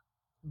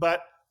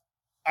 but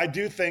I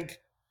do think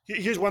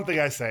here's one thing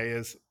I say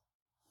is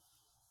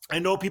I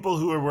know people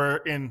who were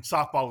in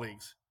softball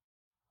leagues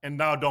and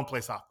now don't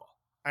play softball.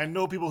 I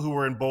know people who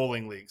were in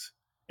bowling leagues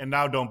and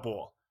now don't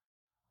bowl.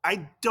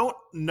 I don't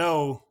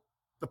know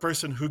the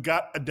person who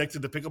got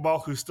addicted to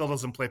pickleball who still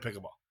doesn't play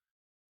pickleball.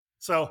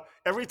 So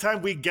every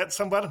time we get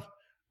somebody,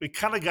 we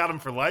kind of got them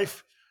for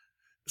life.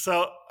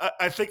 So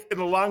I think in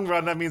the long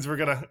run, that means we're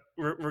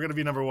gonna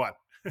be number one.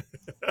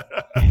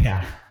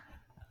 Yeah.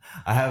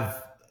 I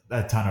have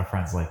a ton of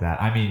friends like that.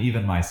 I mean,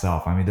 even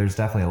myself. I mean, there's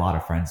definitely a lot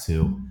of friends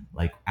who,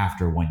 like,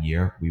 after 1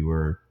 year, we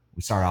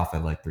started off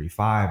at like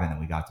 3.5, and then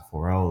we got to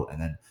 4.0,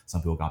 and then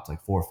some people got to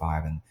like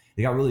 4.5, and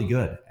they got really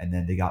good, and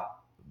then they got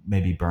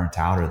maybe burnt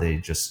out, or they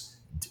just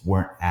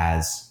weren't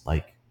as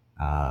like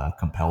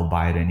compelled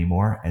by it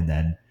anymore, and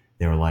then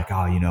they were like, oh,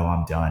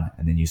 I'm done,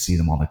 and then you see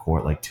them on the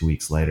court like 2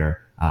 weeks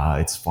later.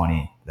 It's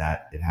funny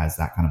that it has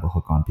that kind of a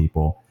hook on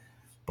people,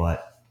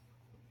 but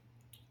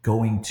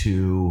going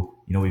to,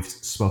 we've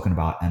spoken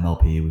about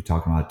MLP, we've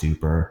talked about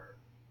DUPR.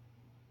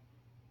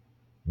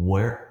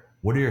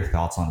 What are your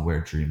thoughts on where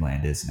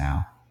Dreamland is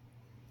now?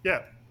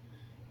 Yeah.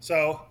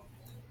 So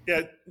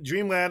yeah,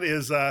 Dreamland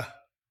is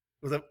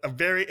was a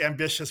very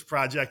ambitious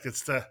project.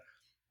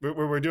 What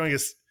we're doing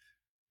is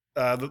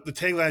the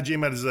tagline of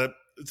Dreamland is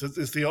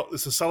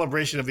it's a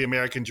celebration of the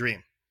American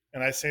dream,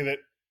 and I say that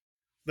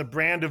the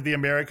brand of the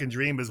American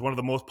dream is one of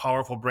the most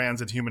powerful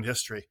brands in human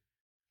history,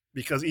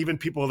 because even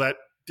people that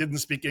didn't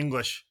speak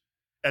English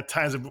at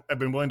times have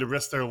been willing to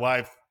risk their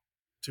life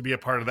to be a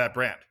part of that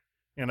brand.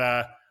 And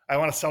I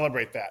want to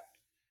celebrate that.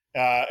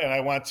 And I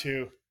want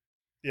to,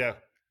 yeah,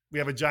 we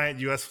have a giant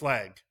U.S.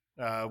 flag.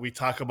 We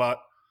talk about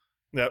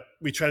that.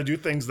 We try to do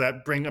things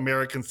that bring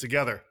Americans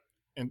together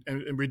and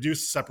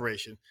reduce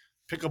separation.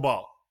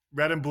 Pickleball,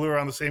 red and blue are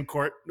on the same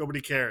court.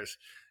 Nobody cares.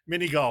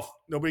 Mini golf,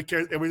 nobody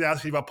cares. Everybody's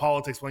asking about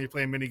politics when you're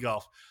playing mini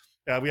golf.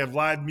 We have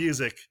live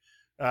music.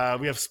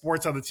 We have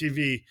sports on the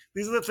TV.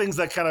 These are the things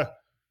that kind of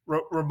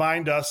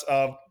remind us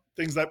of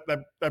things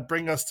that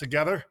bring us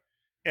together,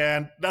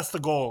 and that's the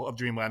goal of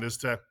Dreamland is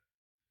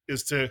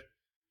to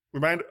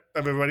remind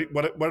everybody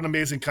what an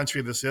amazing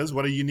country this is,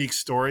 what a unique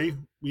story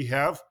we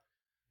have,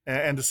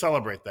 and to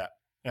celebrate that.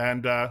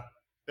 And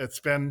it's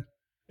been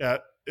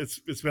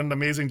it's been an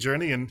amazing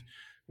journey, and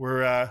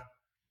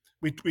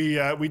we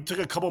took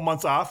a couple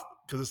months off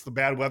because it's the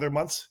bad weather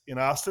months in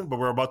Austin, but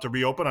we're about to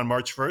reopen on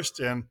March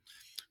 1st, and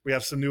we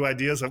have some new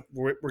ideas.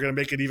 We're going to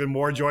make it even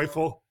more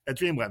joyful at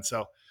Dreamland.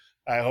 So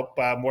I hope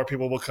more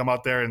people will come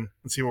out there and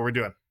see what we're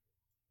doing.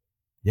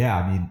 Yeah,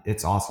 I mean,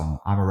 it's awesome.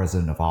 I'm a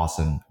resident of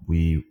Austin.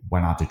 We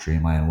went out to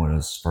Dreamland when it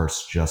was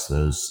first just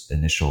those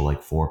initial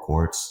like 4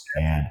 courts,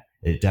 and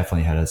it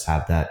definitely had us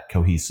have that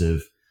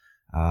cohesive,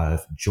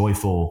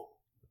 joyful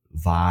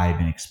vibe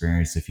and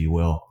experience, if you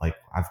will. Like,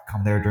 I've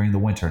come there during the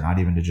winter, not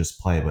even to just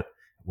play, but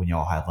when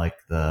y'all had like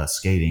the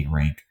skating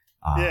rink.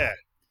 Yeah,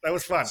 that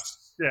was fun.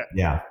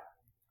 Yeah.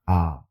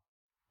 Yeah.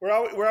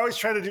 We're always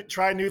trying to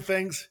try new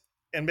things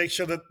and make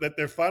sure that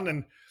they're fun.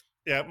 And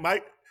yeah,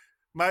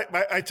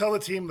 I tell the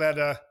team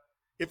that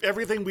if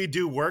everything we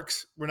do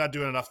works, we're not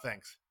doing enough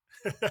things.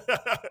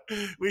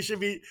 We should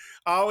be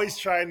always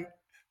trying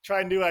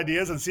new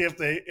ideas and see if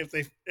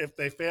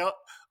they fail.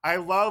 I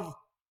love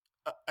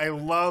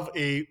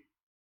a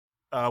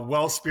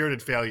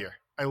well-spirited failure.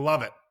 I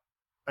love it.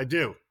 I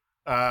do.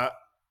 I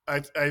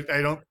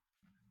don't.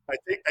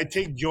 I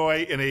take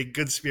joy in a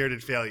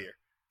good-spirited failure.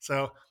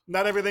 So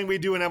not everything we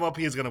do in MLP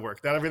is going to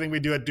work. Not everything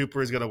we do at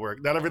DUPR is going to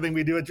work. Not everything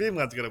we do at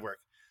Dreamland is going to work.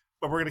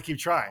 But we're going to keep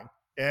trying,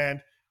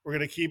 and we're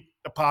going to keep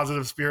a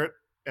positive spirit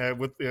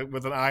with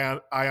an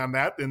eye on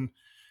that. And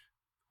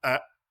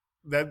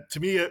that, to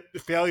me,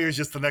 failure is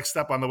just the next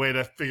step on the way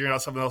to figuring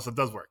out something else that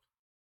does work.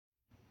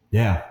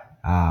 Yeah.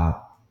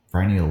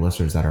 For any of the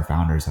listeners that are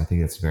founders, I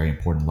think it's a very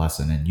important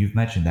lesson. And you've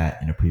mentioned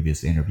that in a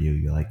previous interview.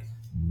 You're like,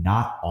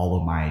 not all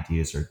of my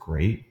ideas are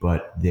great,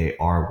 but they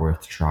are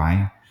worth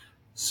trying.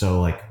 So,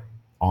 like,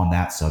 on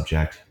that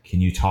subject, can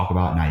you talk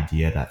about an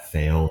idea that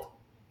failed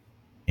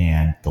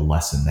and the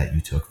lesson that you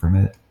took from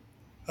it?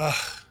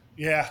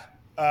 Yeah.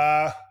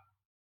 I've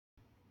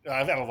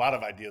had a lot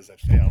of ideas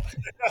that failed.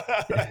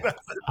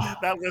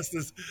 that list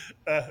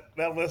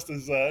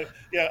is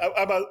yeah.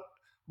 I'm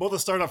both a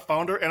startup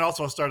founder and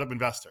also a startup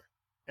investor,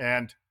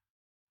 and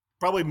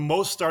probably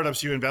most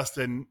startups you invest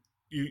in,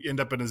 you end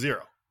up in a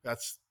zero.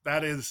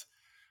 That is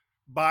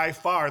by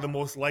far the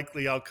most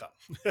likely outcome.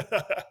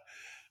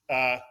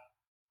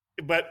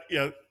 But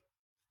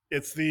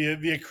it's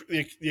the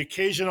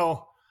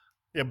occasional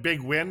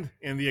big win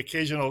and the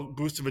occasional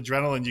boost of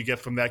adrenaline you get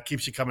from that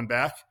keeps you coming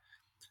back.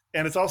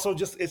 And it's also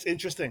it's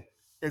interesting.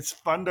 It's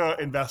fun to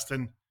invest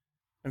in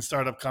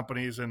startup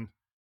companies. And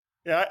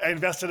yeah, I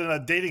invested in a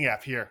dating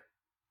app here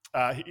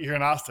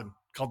in Austin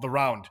called The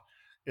Round.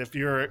 If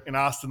you're in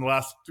Austin the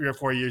last 3 or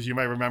 4 years, you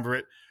might remember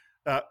it.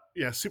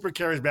 Super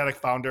charismatic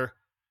founder.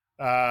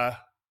 It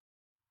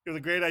was a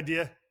great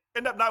idea.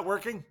 Ended up not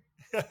working.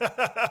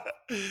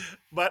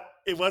 But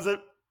it wasn't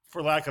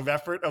for lack of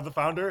effort of the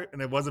founder,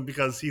 and it wasn't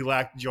because he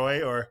lacked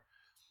joy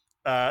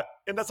and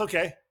that's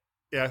okay.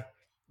 Yeah,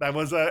 that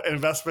was an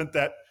investment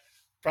that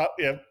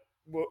probably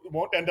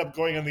won't end up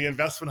going in the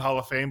investment Hall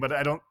of Fame, but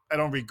I don't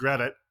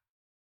regret it.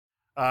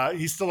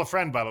 He's still a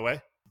friend, by the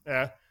way.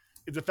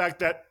 It's the fact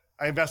that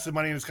I invested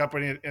money in his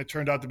company and it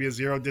turned out to be a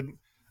zero.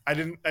 I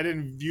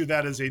didn't view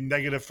that as a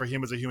negative for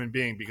him as a human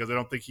being, because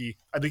I think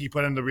he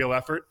put in the real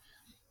effort,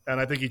 and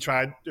I think he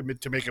tried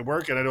to make it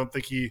work, and I don't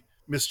think he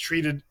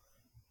mistreated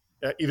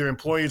either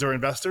employees or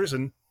investors,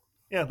 and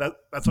yeah,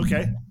 that's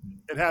okay.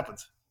 It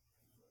happens.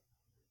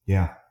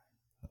 Yeah.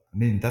 I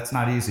mean, that's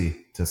not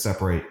easy to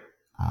separate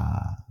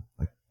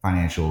like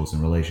financials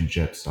and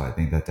relationships. So I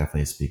think that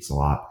definitely speaks a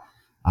lot.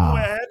 By the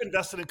way, I have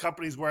invested in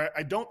companies where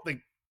I don't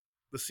think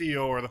the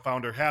CEO or the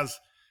founder has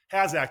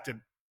acted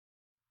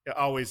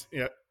always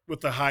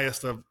with the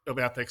highest of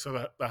ethics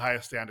or the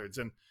highest standards,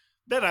 and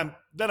then I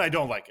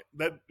don't like it.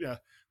 That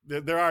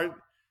there are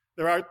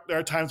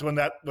times when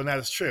that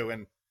is true,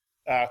 and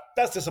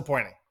that's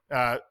disappointing.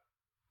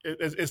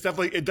 It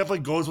definitely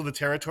goes with the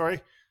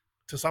territory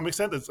to some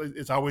extent.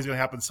 It's always going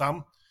to happen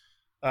some,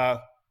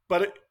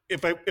 but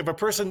if a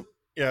person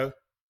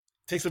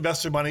takes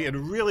investor money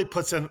and really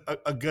puts in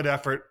a good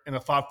effort in a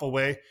thoughtful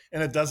way,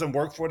 and it doesn't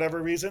work for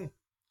whatever reason,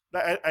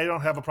 I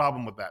don't have a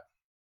problem with that.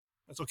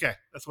 That's okay.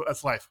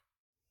 That's life.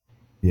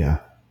 Yeah.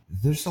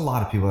 There's a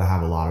lot of people that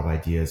have a lot of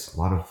ideas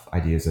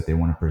that they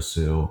want to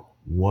pursue.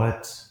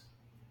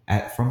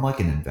 From like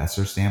an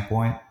investor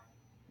standpoint,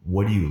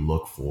 what do you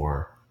look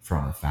for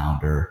from a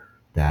founder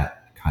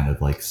that kind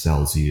of like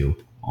sells you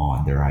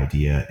on their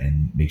idea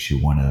and makes you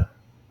want to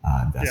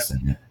invest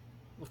in it?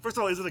 Well, first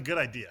of all, is it a good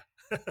idea?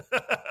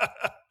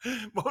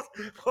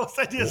 most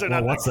ideas are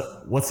Well,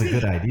 not. what's a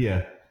good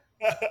idea?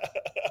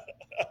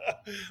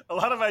 A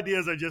lot of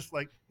ideas are just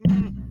like, I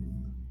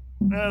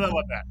don't know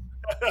about that.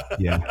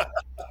 Yeah.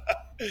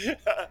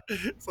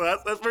 So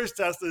that first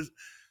test is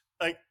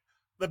like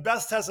the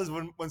best test is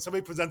when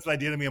somebody presents an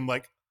idea to me. I'm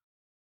like,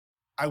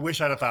 I wish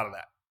I'd have thought of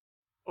that.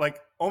 Like,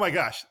 oh my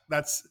gosh,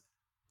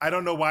 I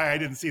don't know why I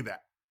didn't see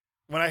that.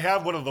 When I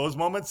have one of those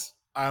moments,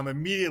 I'm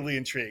immediately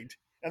intrigued.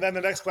 And then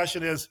the next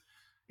question is,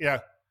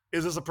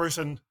 is this a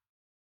person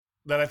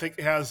that I think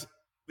has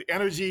the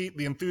energy,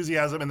 the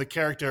enthusiasm, and the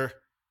character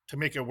to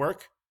make it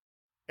work?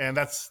 And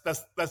that's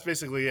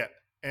basically it.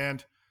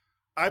 And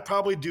I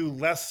probably do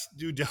less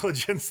due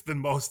diligence than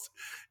most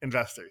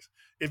investors.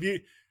 If you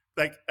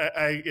like,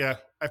 I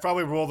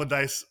probably roll the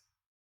dice,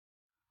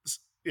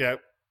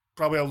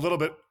 probably a little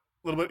bit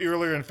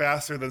earlier and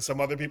faster than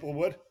some other people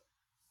would.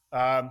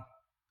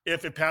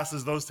 If it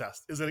passes those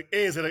tests, is it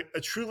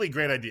a truly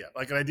great idea?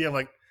 Like an idea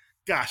like,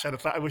 gosh,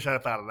 I wish I'd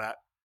have thought of that.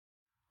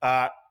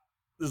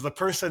 Does the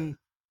person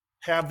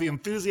have the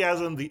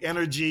enthusiasm, the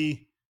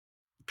energy,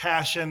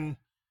 passion,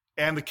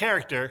 and the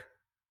character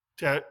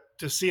to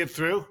see it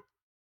through?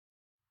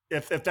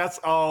 If that's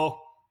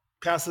all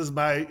passes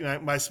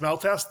my smell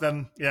test,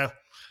 then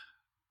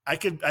I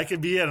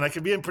could be in, and I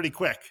could be in pretty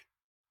quick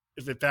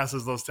if it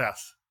passes those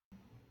tests.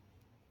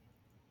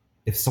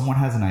 If someone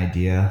has an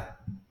idea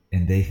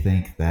and they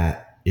think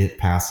that it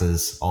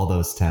passes all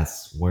those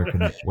tests, where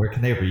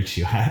can they reach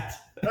you at?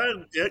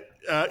 You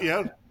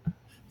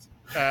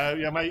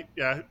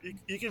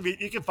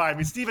can find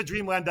me Steve at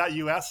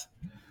dreamland.us.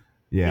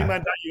 Yeah.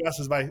 Dreamland.us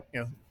is my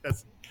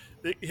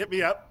hit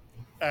me up.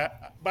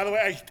 By the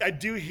way, I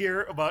do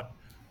hear about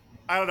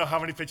I don't know how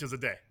many pitches a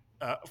day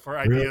for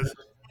ideas,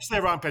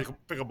 especially around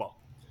pickleball.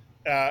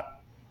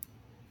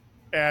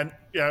 And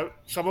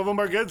some of them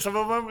are good, some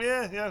of them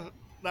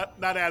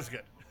not as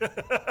good. To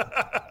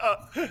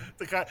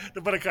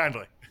put it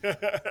kindly.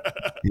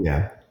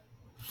 Yeah.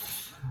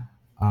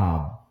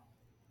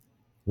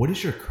 What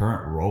is your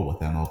current role with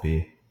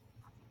MLP?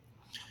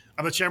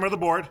 I'm the chairman of the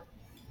board.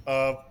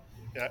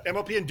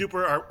 MLP and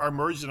DUPR are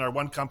merged and are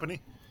one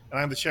company, and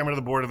I'm the chairman of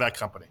the board of that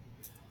company.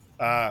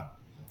 I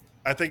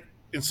think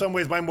in some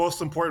ways my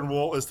most important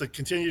role is to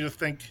continue to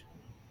think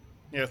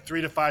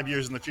 3 to 5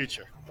 years in the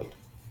future.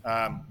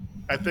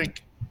 I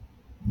think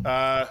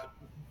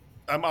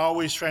I'm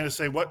always trying to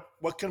say what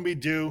can we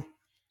do,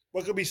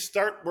 what can we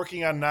start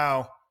working on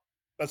now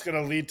that's going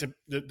to lead to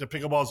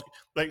pickleballs.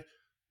 Like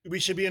we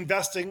should be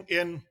investing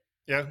in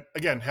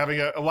again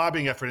having a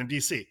lobbying effort in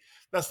DC.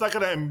 That's not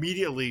going to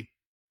immediately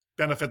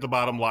benefit the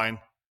bottom line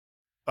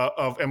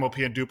of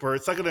MLP and DUPR.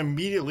 It's not going to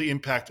immediately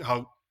impact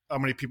how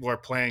many people are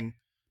playing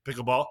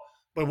pickleball,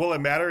 but will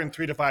it matter in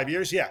 3 to 5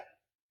 years? Yeah.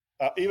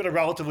 Even a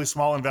relatively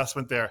small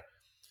investment there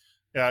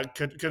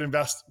could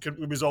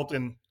result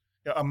in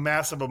a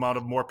massive amount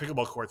of more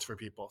pickleball courts for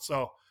people.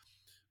 So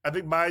I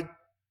think my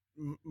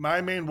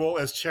main role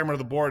as chairman of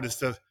the board is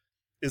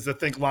to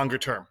think longer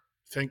term.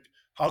 Think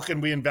how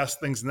can we invest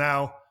things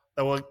now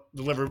that will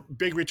deliver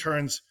big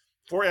returns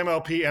for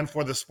MLP and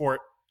for the sport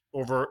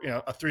over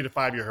a 3 to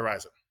 5 year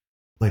horizon.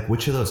 Like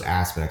which of those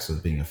aspects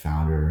of being a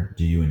founder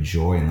do you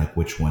enjoy, and like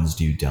which ones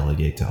do you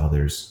delegate to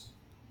others?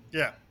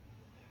 Yeah,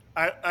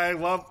 I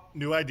love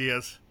new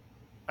ideas.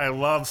 I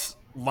love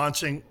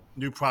launching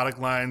new product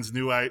lines,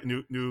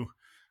 new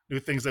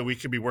things that we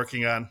could be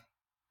working on.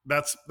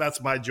 That's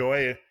my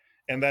joy,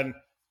 and then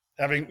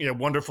having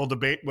wonderful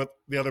debate with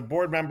the other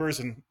board members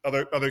and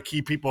other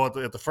key people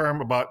at the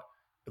firm at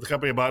the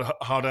company about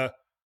how to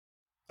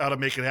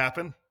make it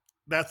happen.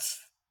 That's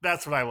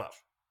what I love.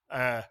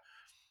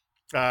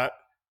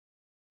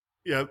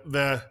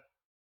 The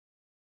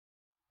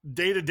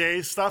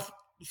day-to-day stuff,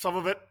 some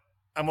of it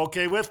I'm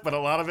okay with, but a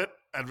lot of it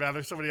I'd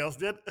rather somebody else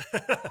did.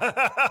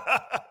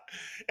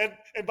 and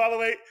by the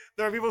way,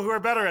 there are people who are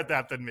better at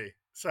that than me.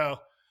 So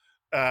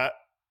uh,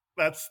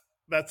 that's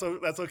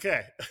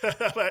okay.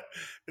 But,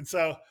 and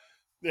so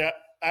yeah,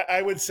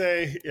 I would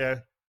say yeah,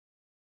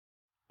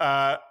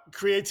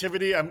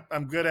 creativity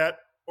I'm good at.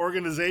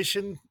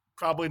 Organization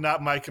probably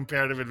not my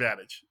comparative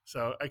advantage.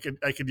 So I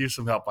could use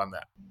some help on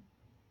that.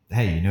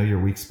 Hey, you know your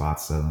weak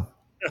spots, so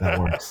that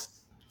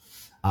works.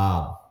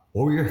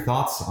 What were your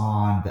thoughts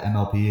on the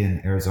MLP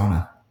in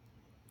Arizona?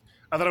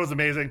 I thought it was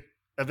amazing.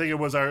 I think it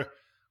was our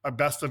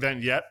best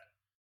event yet.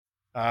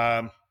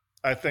 I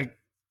think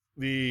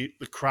the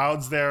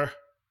crowds there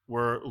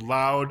were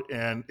loud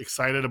and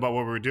excited about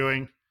what we were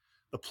doing.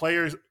 The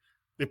players,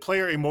 the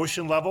player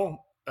emotion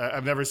level,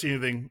 I've never seen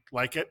anything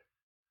like it.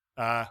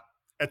 Uh,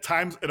 at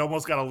times, it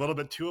almost got a little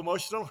bit too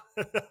emotional.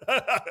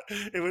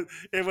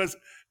 It was,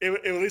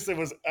 at least it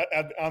was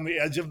on the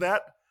edge of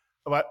that.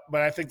 But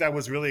I think that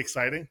was really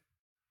exciting.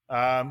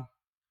 Um,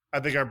 I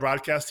think our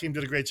broadcast team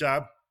did a great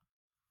job.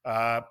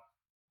 Uh,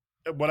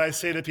 what I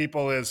say to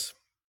people is,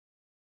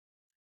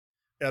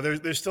 yeah,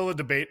 there's still a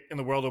debate in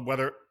the world of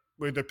whether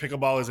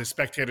pickleball is a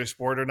spectator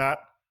sport or not.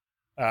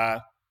 Uh,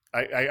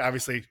 I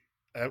obviously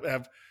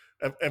have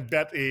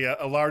bet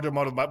a large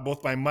amount of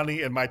both my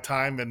money and my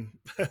time and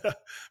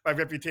my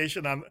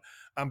reputation on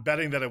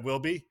betting that it will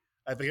be.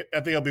 I think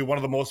it'll be one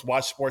of the most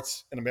watched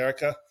sports in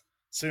America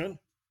soon.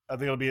 I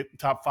think it'll be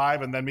top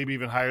 5 and then maybe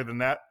even higher than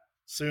that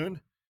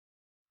soon.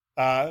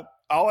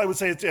 All I would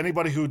say to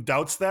anybody who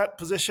doubts that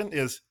position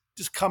is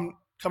just come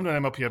to an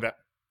MLP event.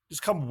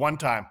 Just come one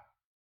time.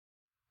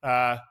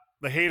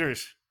 The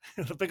haters,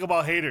 the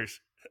pickleball haters,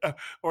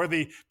 or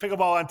the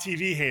pickleball on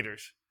TV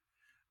haters.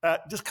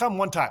 Just come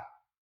one time.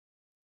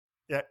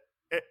 Yeah.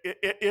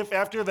 If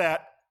after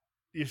that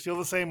you feel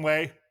the same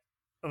way,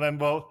 then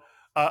we'll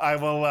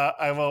move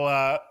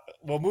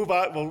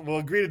on. We'll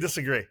agree to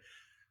disagree.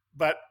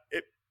 But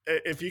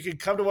if you can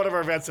come to one of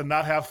our events and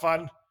not have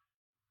fun,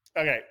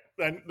 okay,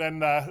 then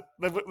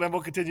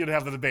we'll continue to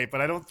have the debate.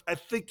 But I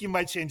think you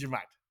might change your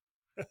mind.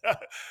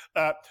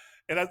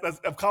 And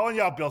I'm calling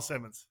you out, Bill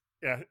Simmons.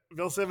 Yeah,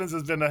 Bill Simmons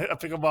has been a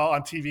pickleball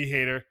on TV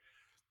hater.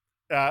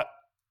 Uh,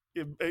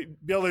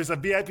 Bill, there's a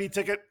VIP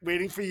ticket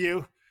waiting for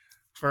you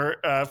for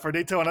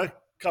Daytona.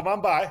 Come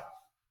on by.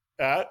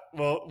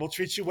 We'll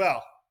treat you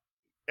well.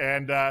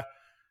 And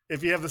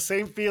if you have the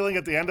same feeling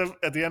at the end of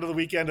the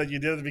weekend that you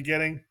did at the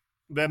beginning,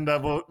 then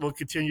we'll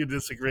continue to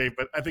disagree.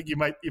 But I think you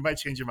might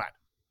change your mind.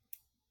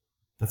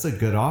 That's a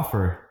good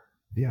offer.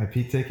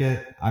 VIP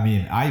ticket. I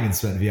mean, I even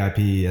spent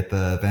VIP at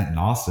the event in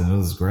Austin. It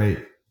was great.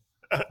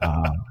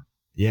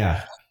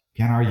 Yeah,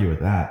 can't argue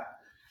with that.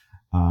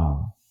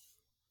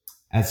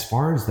 As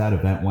far as that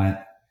event went,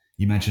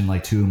 you mentioned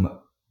like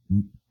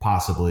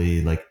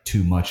possibly like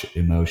too much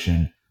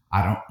emotion.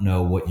 I don't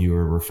know what you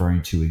were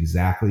referring to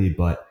exactly,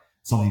 but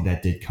something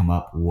that did come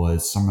up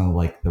was some of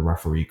like the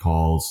referee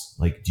calls.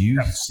 Like, do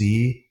you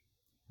see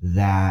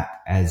that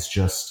as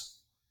just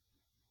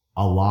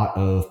a lot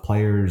of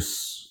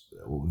players,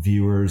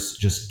 viewers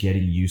just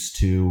getting used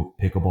to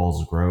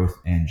pickleball's growth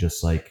and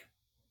just like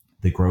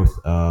the growth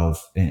of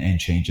and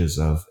changes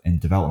of and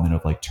development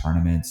of like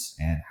tournaments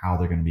and how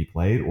they're going to be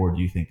played? Or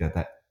do you think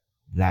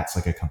that's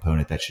like a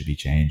component that should be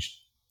changed?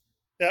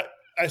 Yeah,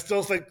 I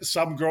still think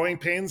some growing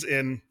pains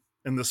in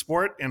the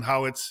sport and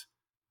how it's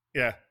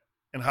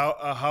and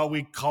how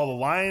we call the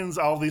lines.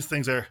 All these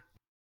things are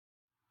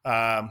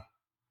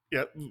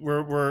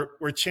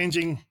we're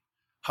changing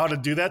how to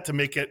do that to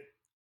make it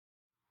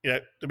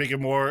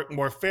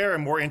more fair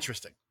and more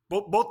interesting.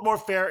 Both more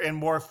fair and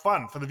more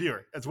fun for the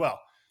viewer as well.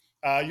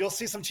 You'll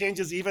see some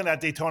changes even at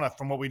Daytona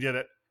from what we did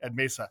at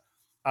Mesa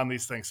on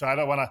these things. So I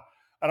don't want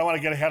to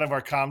get ahead of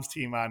our comms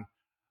team on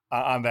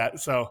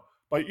that. So,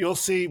 but you'll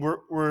see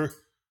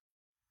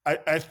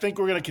I think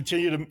we're going to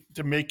continue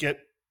to make it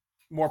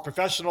more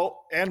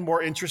professional and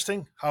more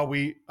interesting how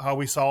we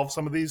solve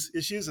some of these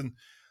issues. And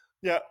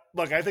yeah,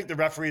 look, I think the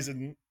referees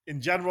in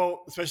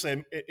general,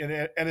 especially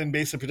in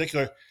Mesa in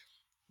particular,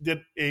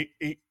 did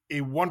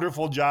a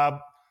wonderful job,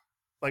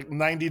 like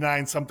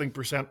 99 something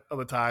percent of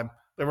the time.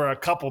 There were a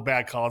couple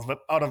bad calls, but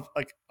out of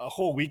like a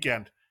whole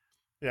weekend,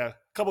 a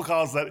couple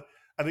calls that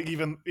I think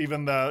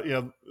even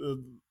the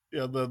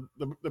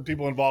the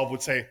people involved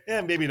would say,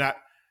 maybe not,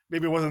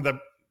 maybe it wasn't the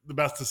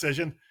best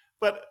decision,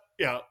 but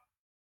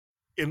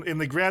in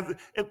the grand.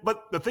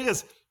 But the thing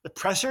is, the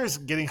pressure is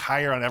getting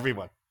higher on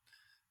everyone.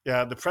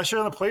 Yeah, the pressure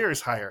on the player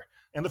is higher,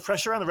 and the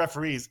pressure on the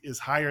referees is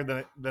higher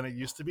than it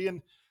used to be.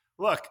 And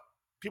look,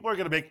 people are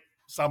going to make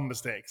some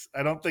mistakes.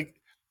 I don't think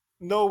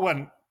no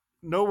one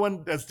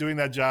that's doing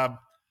that job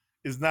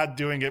is not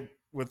doing it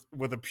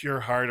with a pure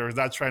heart or is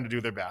not trying to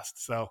do their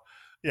best. So,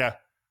 yeah,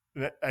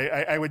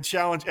 I would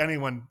challenge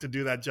anyone to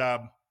do that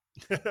job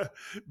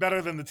better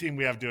than the team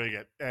we have doing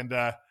it, and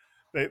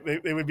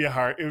it would be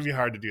hard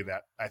to do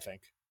that, I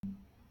think.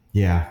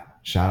 Yeah,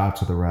 shout out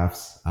to the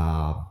refs.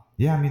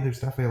 Yeah, I mean,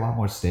 there's definitely a lot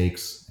more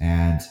stakes,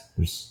 and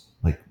there's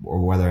like, or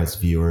whether as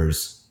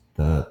viewers,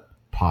 the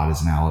pot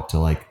is now up to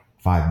like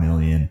 5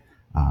 million.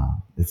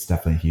 It's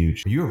definitely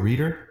huge. Are you a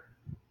reader?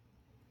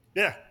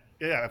 Yeah,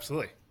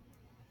 absolutely.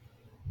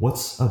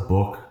 What's a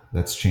book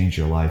that's changed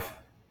your life?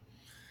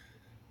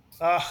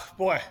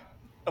 Boy.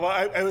 Well,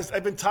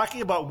 I've been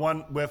talking about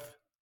one with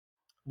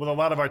a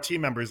lot of our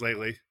team members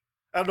lately.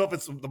 I don't know if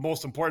it's the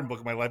most important book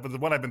of my life, but the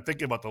one I've been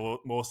thinking about the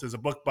most is a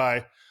book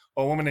by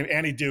a woman named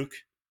Annie Duke.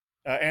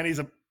 Annie's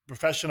a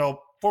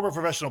former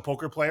professional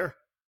poker player.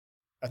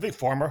 I think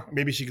former.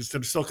 Maybe she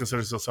still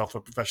considers herself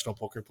a professional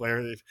poker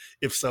player.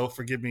 If so,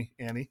 forgive me,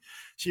 Annie.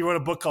 She wrote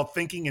a book called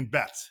Thinking in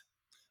Bets.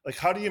 Like,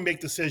 how do you make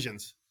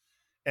decisions?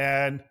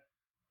 And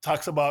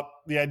talks about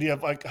the idea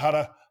of like how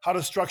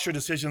to structure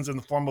decisions in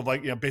the form of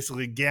like,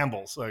 basically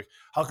gambles. Like,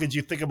 how could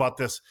you think about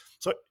this?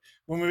 So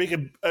when we make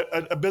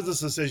a business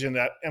decision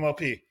at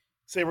MLP,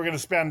 say we're going to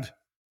spend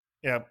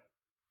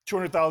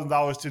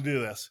 $200,000 to do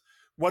this,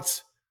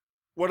 what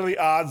are the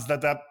odds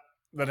that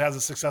has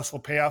a successful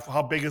payoff?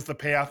 How big is the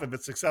payoff if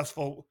it's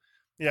successful?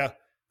 Yeah,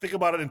 think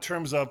about it in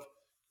terms of,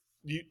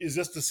 is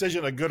this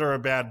decision a good or a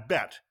bad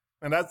bet?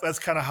 And that's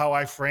kind of how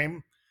I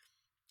frame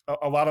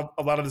a lot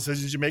of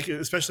decisions you make,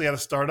 especially at a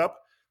startup.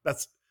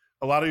 That's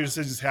a lot of your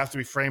decisions have to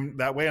be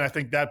framed that way. And I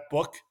think that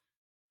book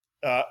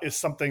is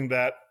something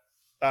that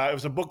it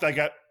was a book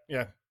that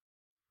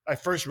I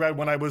first read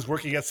when I was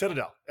working at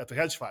Citadel at the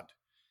hedge fund,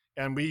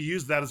 and we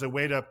used that as a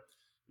way to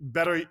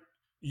better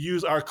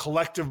use our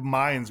collective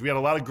minds. We had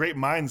a lot of great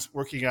minds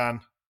working on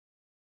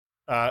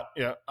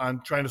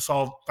trying to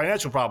solve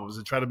financial problems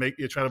and try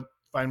to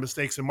find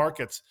mistakes in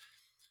markets.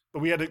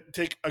 But we had to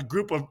take a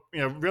group of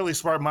really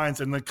smart minds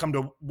and then come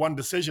to one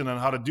decision on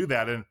how to do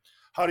that. And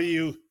how do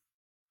you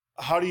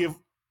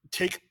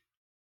take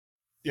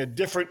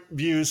different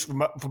views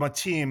from a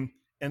team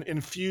and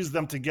infuse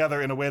them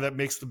together in a way that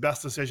makes the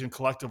best decision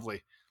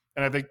collectively?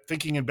 And I think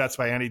Thinking in Bets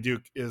by Annie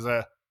Duke is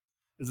an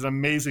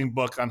amazing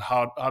book on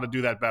how to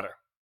do that better.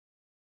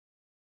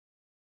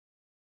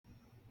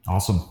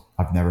 Awesome.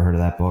 I've never heard of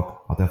that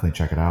book. I'll definitely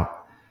check it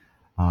out.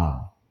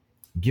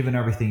 Given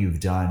everything you've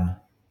done,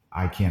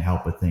 I can't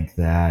help but think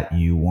that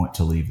you want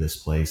to leave this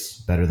place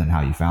better than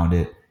how you found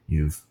it.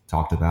 You've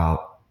talked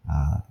about,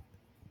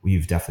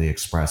 you've definitely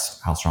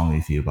expressed how strongly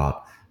you feel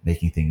about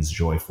making things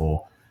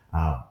joyful.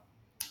 How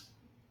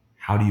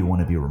do you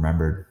want to be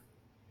remembered?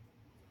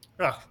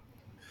 Oh,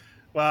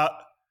 well,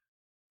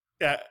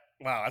 yeah,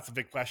 wow, that's a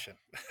big question.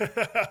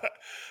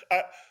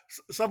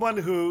 Someone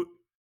who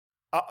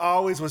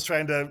always was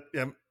trying to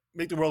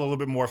make the world a little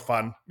bit more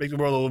fun, make the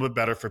world a little bit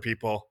better for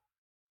people.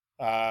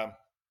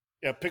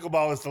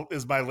 Pickleball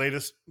is my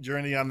latest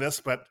journey on this,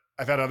 but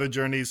I've had other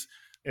journeys.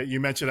 You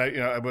mentioned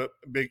I'm a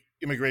big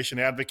immigration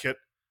advocate.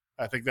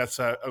 I think that's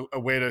a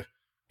way to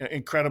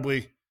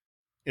incredibly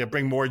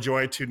bring more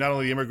joy to not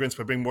only immigrants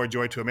but bring more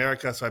joy to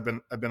America. So I've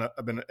been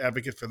an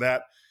advocate for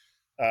that.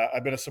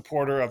 I've been a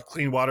supporter of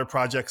clean water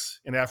projects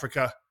in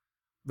Africa.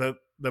 The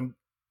kind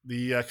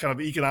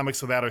of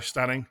economics of that are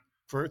stunning.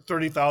 For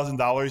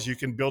 $30,000, you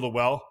can build a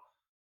well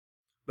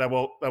that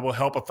will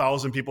help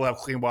 1,000 people have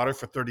clean water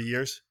for 30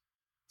 years.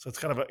 So it's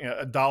kind of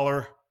a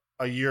dollar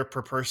a year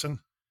per person,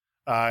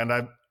 and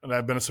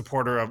I've been a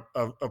supporter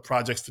of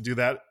projects to do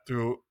that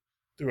through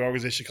an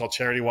organization called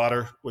Charity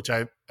Water, which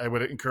I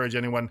would encourage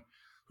anyone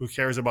who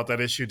cares about that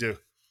issue to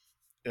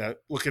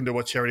look into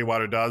what Charity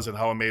Water does and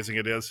how amazing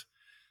it is.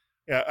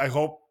 I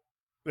hope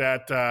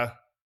that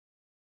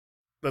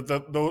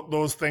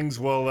those things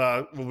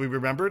will be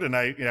remembered, and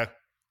I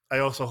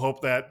also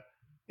hope that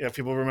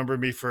people remember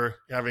me for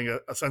having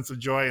a sense of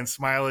joy and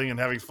smiling and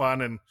having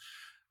fun and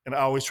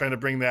always trying to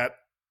bring that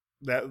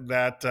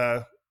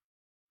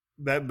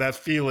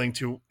feeling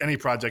to any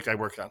project I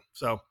work on.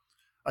 So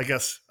I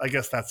guess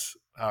that's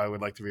how I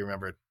would like to be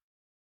remembered.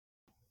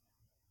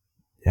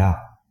 Yeah.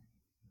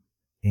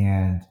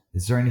 And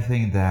is there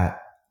anything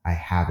that I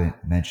haven't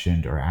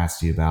mentioned or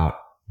asked you about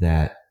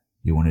that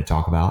you want to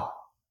talk about?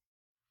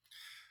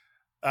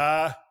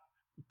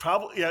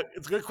 Probably, yeah,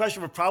 it's a good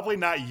question, but probably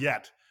not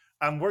yet.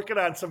 I'm working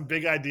on some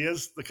big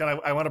ideas that kind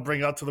of I want to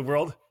bring out to the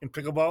world in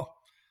pickleball.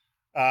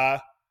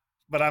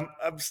 But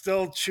I'm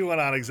still chewing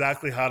on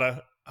exactly how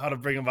to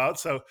bring them out.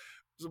 So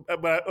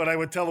what I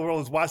would tell the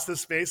world is watch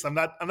this space. I'm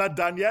not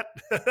done yet.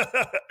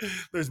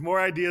 There's more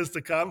ideas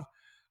to come.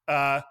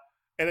 And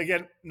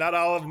again, not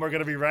all of them are going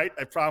to be right.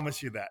 I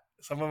promise you that.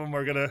 Some of them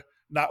are going to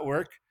not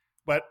work,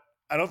 but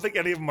I don't think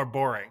any of them are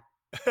boring.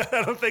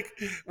 I don't think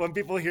when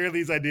people hear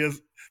these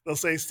ideas, they'll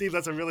say, Steve,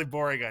 that's a really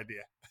boring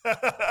idea.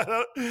 I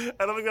don't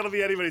think that'll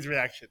be anybody's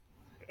reaction.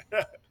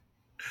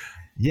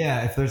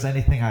 Yeah, if there's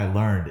anything I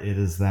learned, it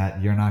is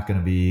that you're not going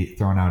to be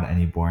throwing out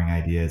any boring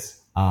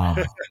ideas.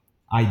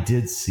 I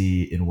did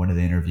see in one of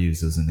the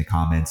interviews, it was in the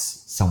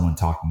comments, someone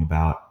talking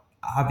about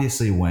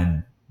obviously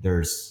when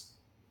there's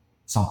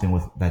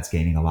something that's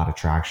gaining a lot of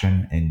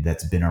traction and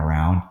that's been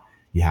around,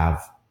 you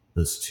have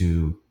those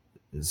two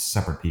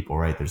separate people,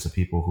 right? There's the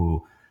people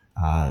who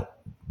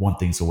want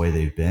things the way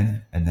they've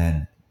been, and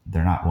then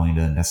they're not willing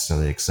to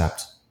necessarily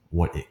accept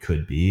what it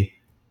could be.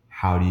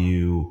 How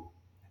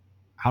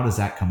does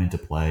that come into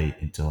play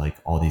into like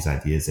all these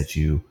ideas that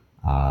you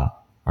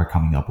are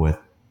coming up with?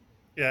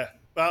 Yeah,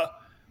 well,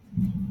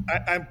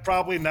 I'm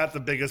probably not the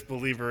biggest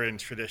believer in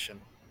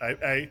tradition.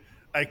 I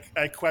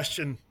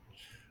question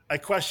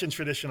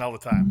tradition all the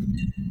time,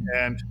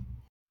 and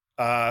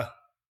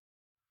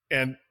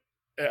And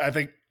I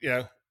think,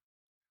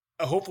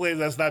 hopefully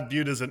that's not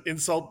viewed as an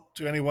insult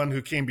to anyone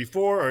who came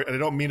before, and I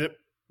don't mean it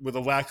with a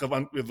lack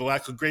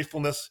of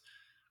gratefulness.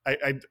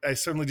 I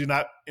certainly do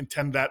not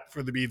intend that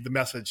for to be the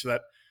message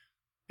that,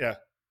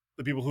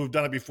 the people who have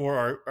done it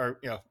before are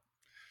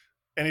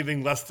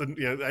anything less than,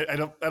 I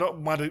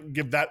don't want to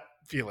give that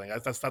feeling.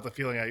 That's not the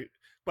feeling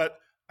but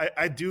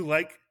I do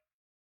like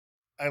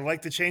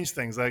to change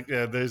things. Like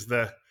there's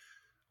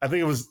I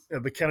think it was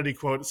the Kennedy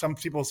quote. Some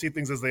people see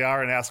things as they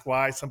are and ask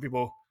why. Some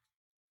people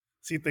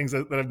see things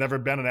that have never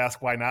been and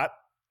ask why not.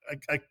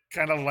 I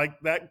kind of like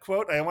that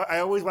quote. I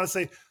always want to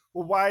say,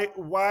 well,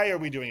 why are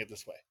we doing it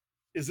this way?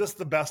 Is this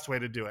the best way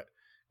to do it?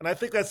 And I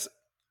think that's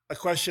a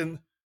question.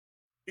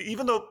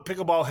 Even though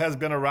pickleball has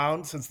been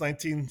around since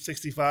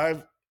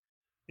 1965,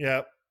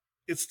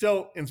 it's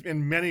still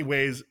in many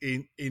ways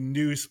a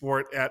new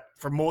sport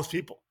for most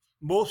people.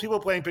 Most people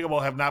playing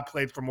pickleball have not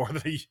played for more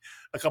than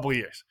a couple of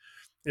years.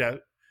 Yeah,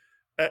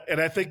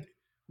 and I think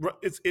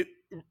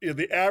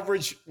the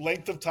average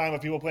length of time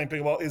of people playing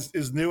pickleball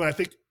is new, and I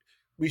think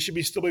we should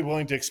still be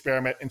willing to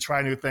experiment and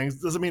try new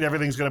things. Doesn't mean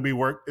everything's going to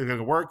work,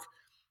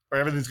 or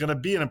everything's going to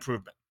be an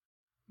improvement.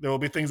 There will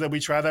be things that we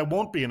try that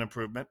won't be an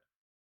improvement,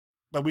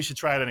 but we should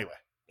try it anyway.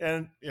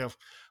 And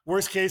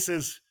worst case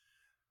is,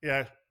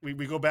 we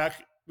go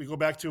back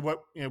to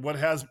what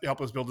has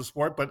helped us build the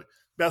sport. But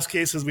best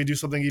case is we do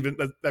something even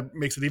that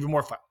makes it even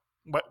more fun.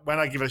 Why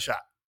not give it a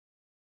shot?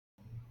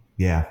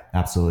 Yeah,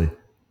 absolutely.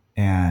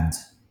 And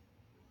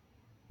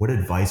what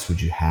advice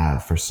would you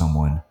have for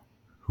someone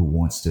who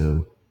wants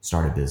to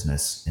start a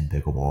business in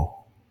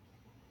pickleball?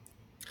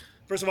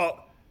 First of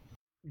all,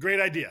 great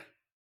idea.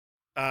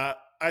 I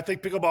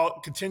think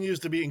pickleball continues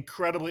to be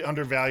incredibly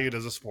undervalued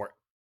as a sport.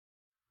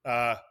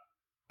 I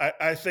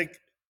think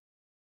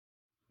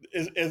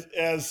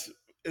as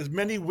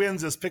many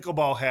wins as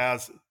pickleball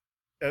has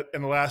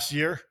in the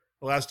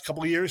last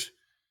couple of years,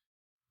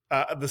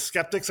 the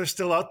skeptics are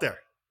still out there,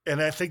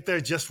 and I think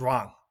they're just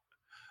wrong.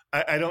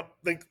 I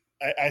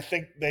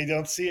think they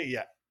don't see it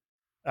yet.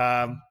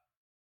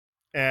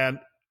 And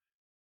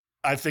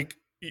I think,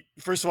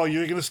 first of all,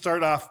 you're going to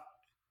start off,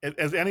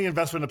 as any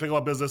investment in the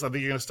pickleball business, I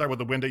think you're going to start with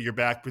the wind at your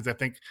back, because I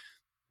think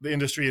the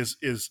industry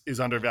is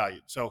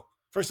undervalued. So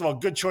first of all,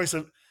 good choice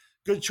of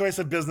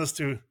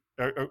business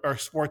or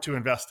sport to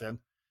invest in.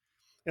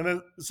 And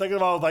then second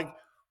of all, like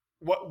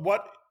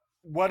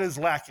what is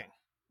lacking?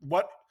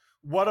 What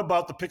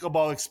about the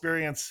pickleball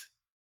experience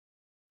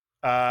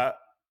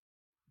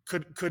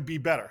could be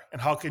better,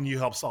 and how can you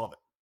help solve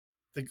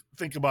it?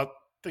 Think about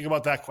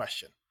that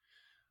question.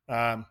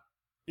 And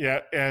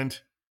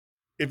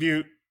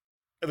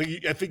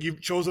I think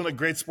you've chosen a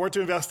great sport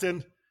to invest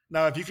in.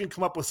 Now, if you can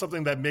come up with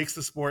something that makes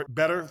the sport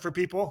better for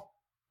people,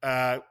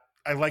 I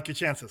like your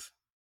chances.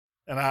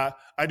 And I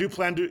do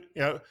plan to,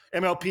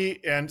 MLP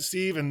and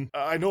Steve, and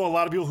I know a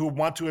lot of people who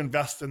want to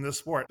invest in this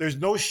sport. There's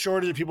no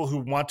shortage of people who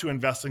want to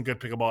invest in good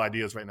pickleball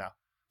ideas right now.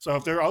 So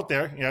if they're out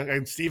there,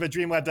 and Steve at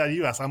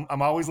dreamlab.us,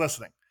 I'm always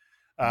listening.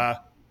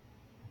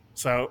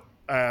 So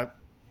that's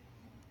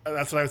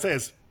what I would say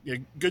is,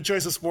 good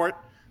choice of sport.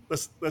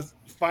 Let's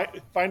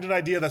find an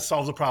idea that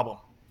solves a problem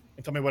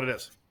and tell me what it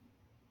is.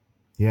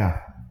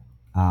 Yeah.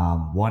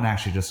 One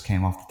actually just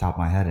came off the top of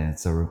my head, and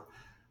it's a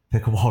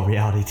pickleball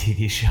reality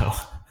TV show.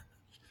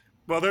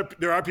 Well,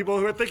 there are people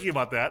who are thinking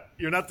about that.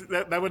 You're not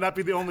that would not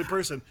be the only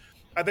person.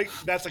 I think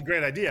that's a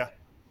great idea.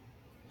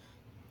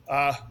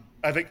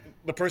 I think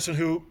the person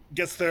who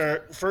gets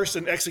there first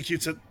and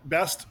executes it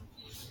best,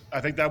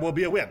 I think that will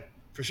be a win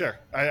for sure.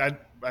 I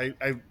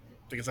think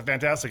it's a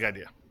fantastic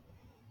idea.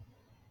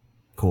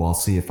 Cool. I'll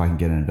see if I can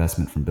get an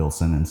investment from Bill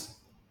Simmons.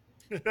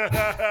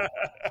 That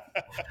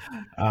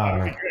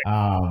would be great.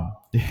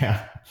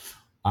 Yeah.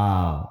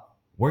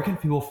 Where can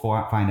people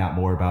find out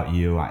more about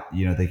you?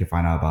 They can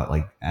find out about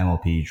like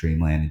MLP,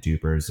 Dreamland, and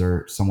DUPR. Is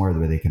there somewhere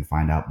where they can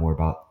find out more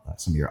about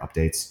some of your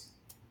updates?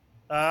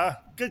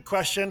 Good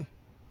question.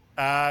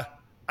 I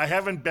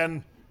haven't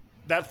been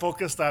that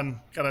focused on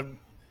kind of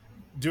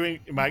doing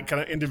my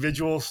kind of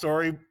individual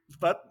story,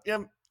 but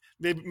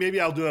maybe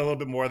I'll do a little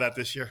bit more of that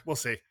this year. We'll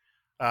see.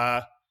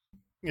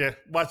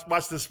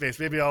 Watch this space.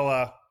 Maybe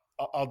I'll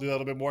do a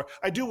little bit more.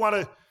 I do want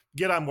to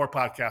get on more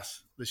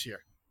podcasts this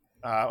year.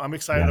 I'm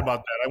excited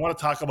about that. I want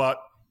to talk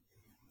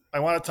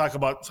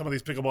about some of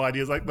these pickleball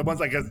ideas, like the ones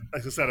like I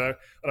said that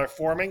are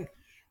forming,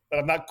 that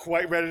I'm not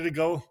quite ready to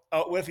go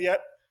out with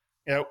yet.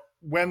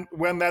 When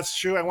that's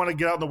true, I want to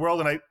get out in the world,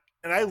 and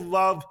I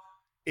love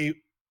a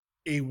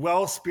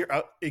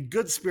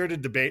good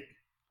spirited debate.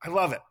 I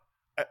love it.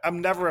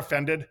 I'm never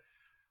offended,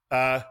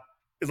 as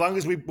long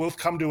as we both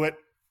come to it,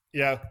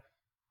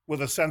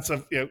 with a sense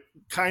of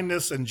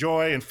kindness and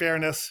joy and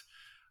fairness.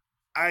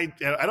 I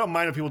don't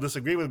mind if people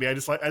disagree with me. I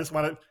just want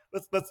to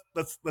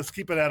let's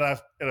keep it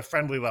at a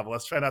friendly level.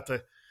 Let's try not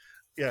to.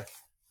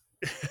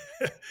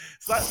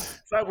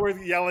 It's not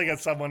worth yelling at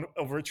someone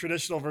over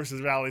traditional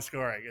versus rally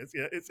scoring.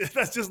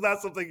 That's just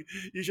not something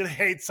you should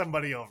hate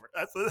somebody over.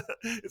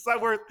 It's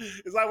not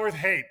worth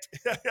hate.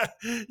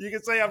 You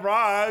can say I'm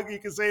wrong. You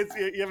can say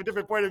you have a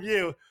different point of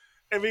view,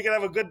 and we can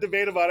have a good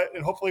debate about it,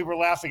 and hopefully we're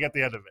laughing at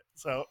the end of it.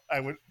 So I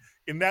would,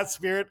 in that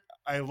spirit,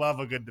 I love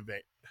a good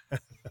debate.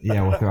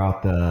 Yeah, we'll throw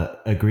out the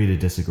agree to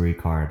disagree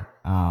card.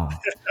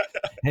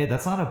 Hey,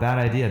 that's not a bad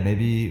idea.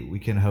 Maybe we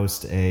can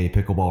host a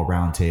pickleball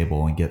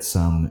roundtable and get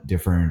some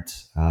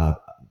different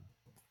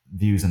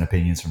views and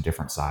opinions from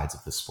different sides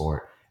of the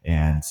sport.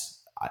 And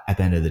at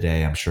the end of the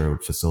day, I'm sure it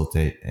would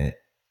facilitate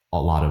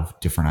a lot of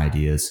different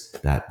ideas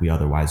that we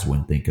otherwise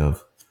wouldn't think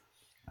of.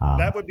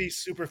 That would be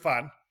super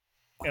fun.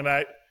 And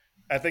I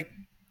think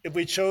if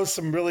we chose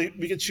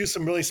we could choose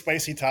some really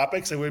spicy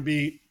topics. I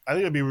think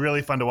it'd be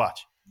really fun to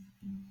watch.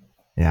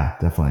 Yeah,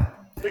 definitely.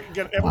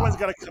 Again, everyone's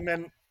got to come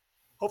in,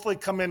 hopefully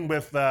come in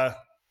with a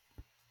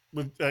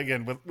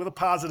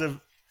positive,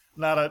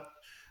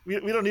 we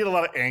don't need a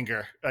lot of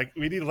anger. Like,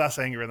 we need less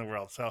anger in the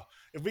world. So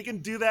if we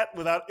can do that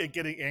without it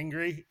getting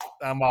angry,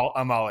 I'm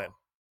all in.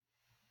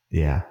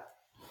 Yeah.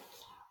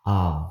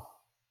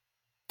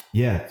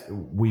 Yeah,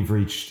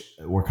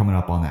 we're coming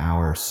up on the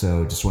hour,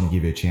 so just want to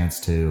give you a chance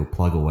to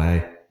plug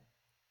away.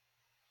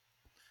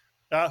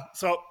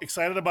 So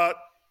excited about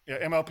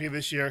MLP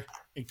this year.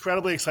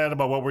 Incredibly excited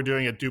about what we're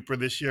doing at DUPR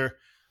this year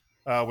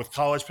with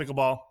college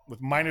pickleball,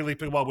 with minor league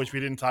pickleball, which we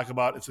didn't talk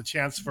about. It's a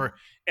chance for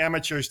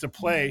amateurs to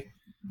play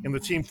in the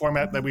team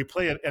format that we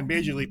play at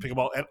Major League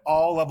Pickleball at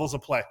all levels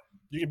of play.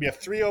 You can be a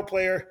 3-0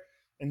 player,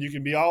 and you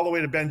can be all the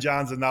way to Ben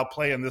Johns and now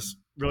play in this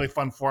really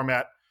fun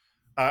format.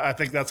 I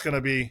think that's going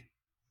to be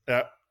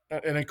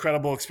an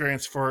incredible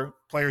experience for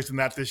players in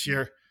that this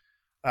year.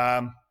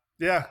 We're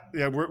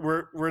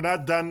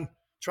not done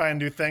trying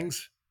new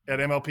things at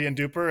MLP and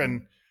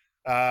DUPR,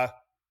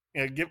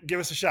 and give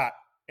us a shot.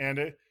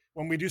 And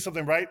when we do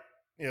something right,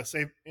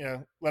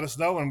 let us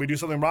know. When we do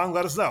something wrong,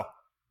 let us know.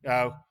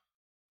 I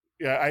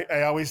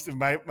always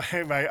my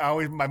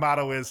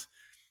motto is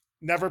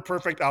never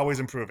perfect, always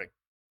improving.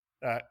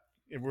 Our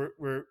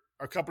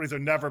companies are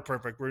never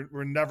perfect.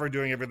 We're never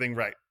doing everything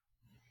right.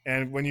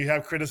 And when you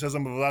have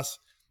criticism of us,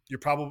 you're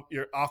right.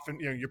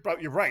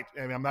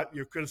 I mean,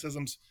 your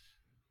criticisms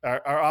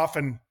are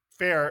often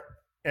fair,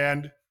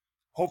 and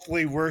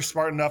hopefully we're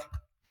smart enough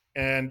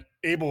and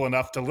able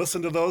enough to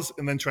listen to those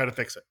and then try to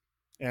fix it.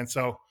 And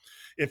so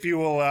if you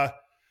will,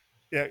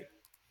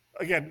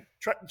 again,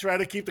 try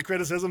to keep the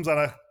criticisms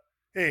on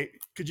hey,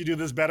 could you do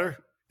this better?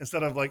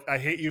 Instead of like, I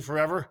hate you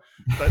forever.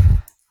 But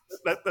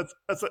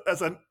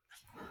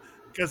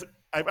because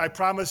I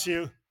promise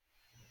you,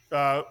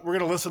 we're going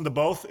to listen to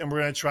both, and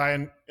we're going to try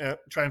and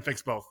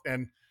fix both.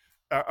 And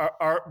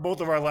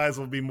both of our lives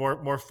will be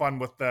more fun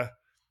with the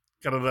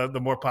kind of the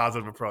more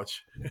positive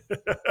approach.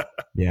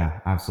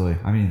 Yeah,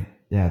 absolutely. I mean,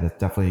 yeah, that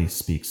definitely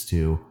speaks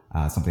to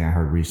something I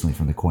heard recently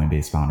from the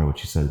Coinbase founder,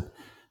 which he said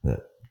the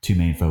two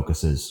main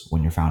focuses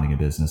when you're founding a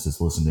business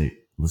is listen to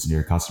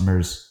your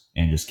customers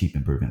and just keep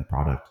improving the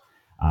product.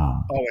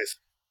 Always.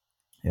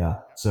 Yeah.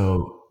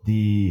 So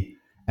the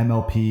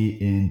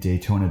MLP in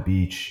Daytona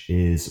Beach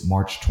is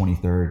March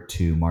 23rd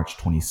to March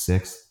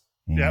 26th.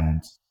 And yep.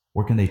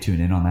 Where can they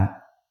tune in on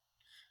that?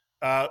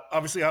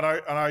 Obviously on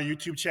our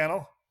YouTube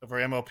channel of our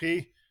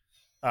MLP.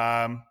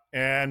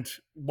 And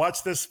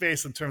watch this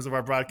space in terms of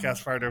our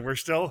broadcast partner. We're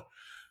still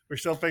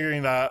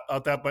figuring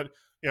out that, but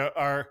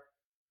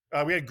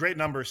we had great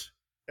numbers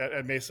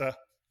at Mesa.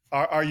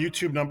 Our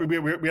YouTube number,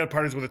 we had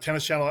partners with the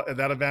tennis channel at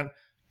that event.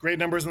 Great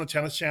numbers on the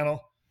tennis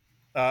channel.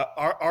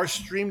 Our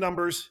stream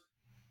numbers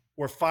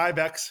were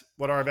 5x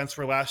what our events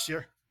were last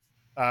year.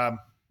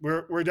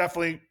 We're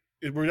definitely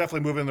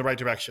moving in the right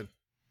direction.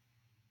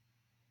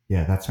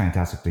 Yeah, that's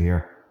fantastic to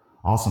hear.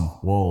 Awesome.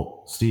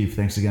 Well, Steve,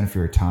 thanks again for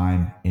your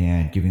time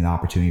and giving the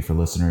opportunity for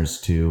listeners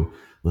to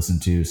listen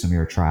to some of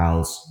your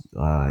trials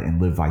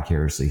and live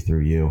vicariously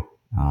through you.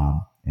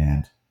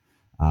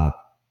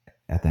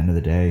 At the end of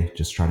the day,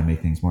 just try to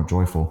make things more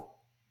joyful.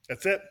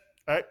 That's it.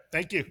 All right.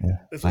 Thank you. Yeah,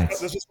 this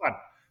was fun.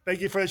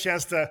 Thank you for the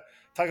chance to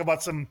talk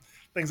about some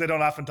things I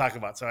don't often talk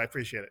about. So I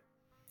appreciate it.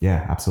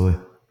 Yeah,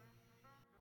 absolutely.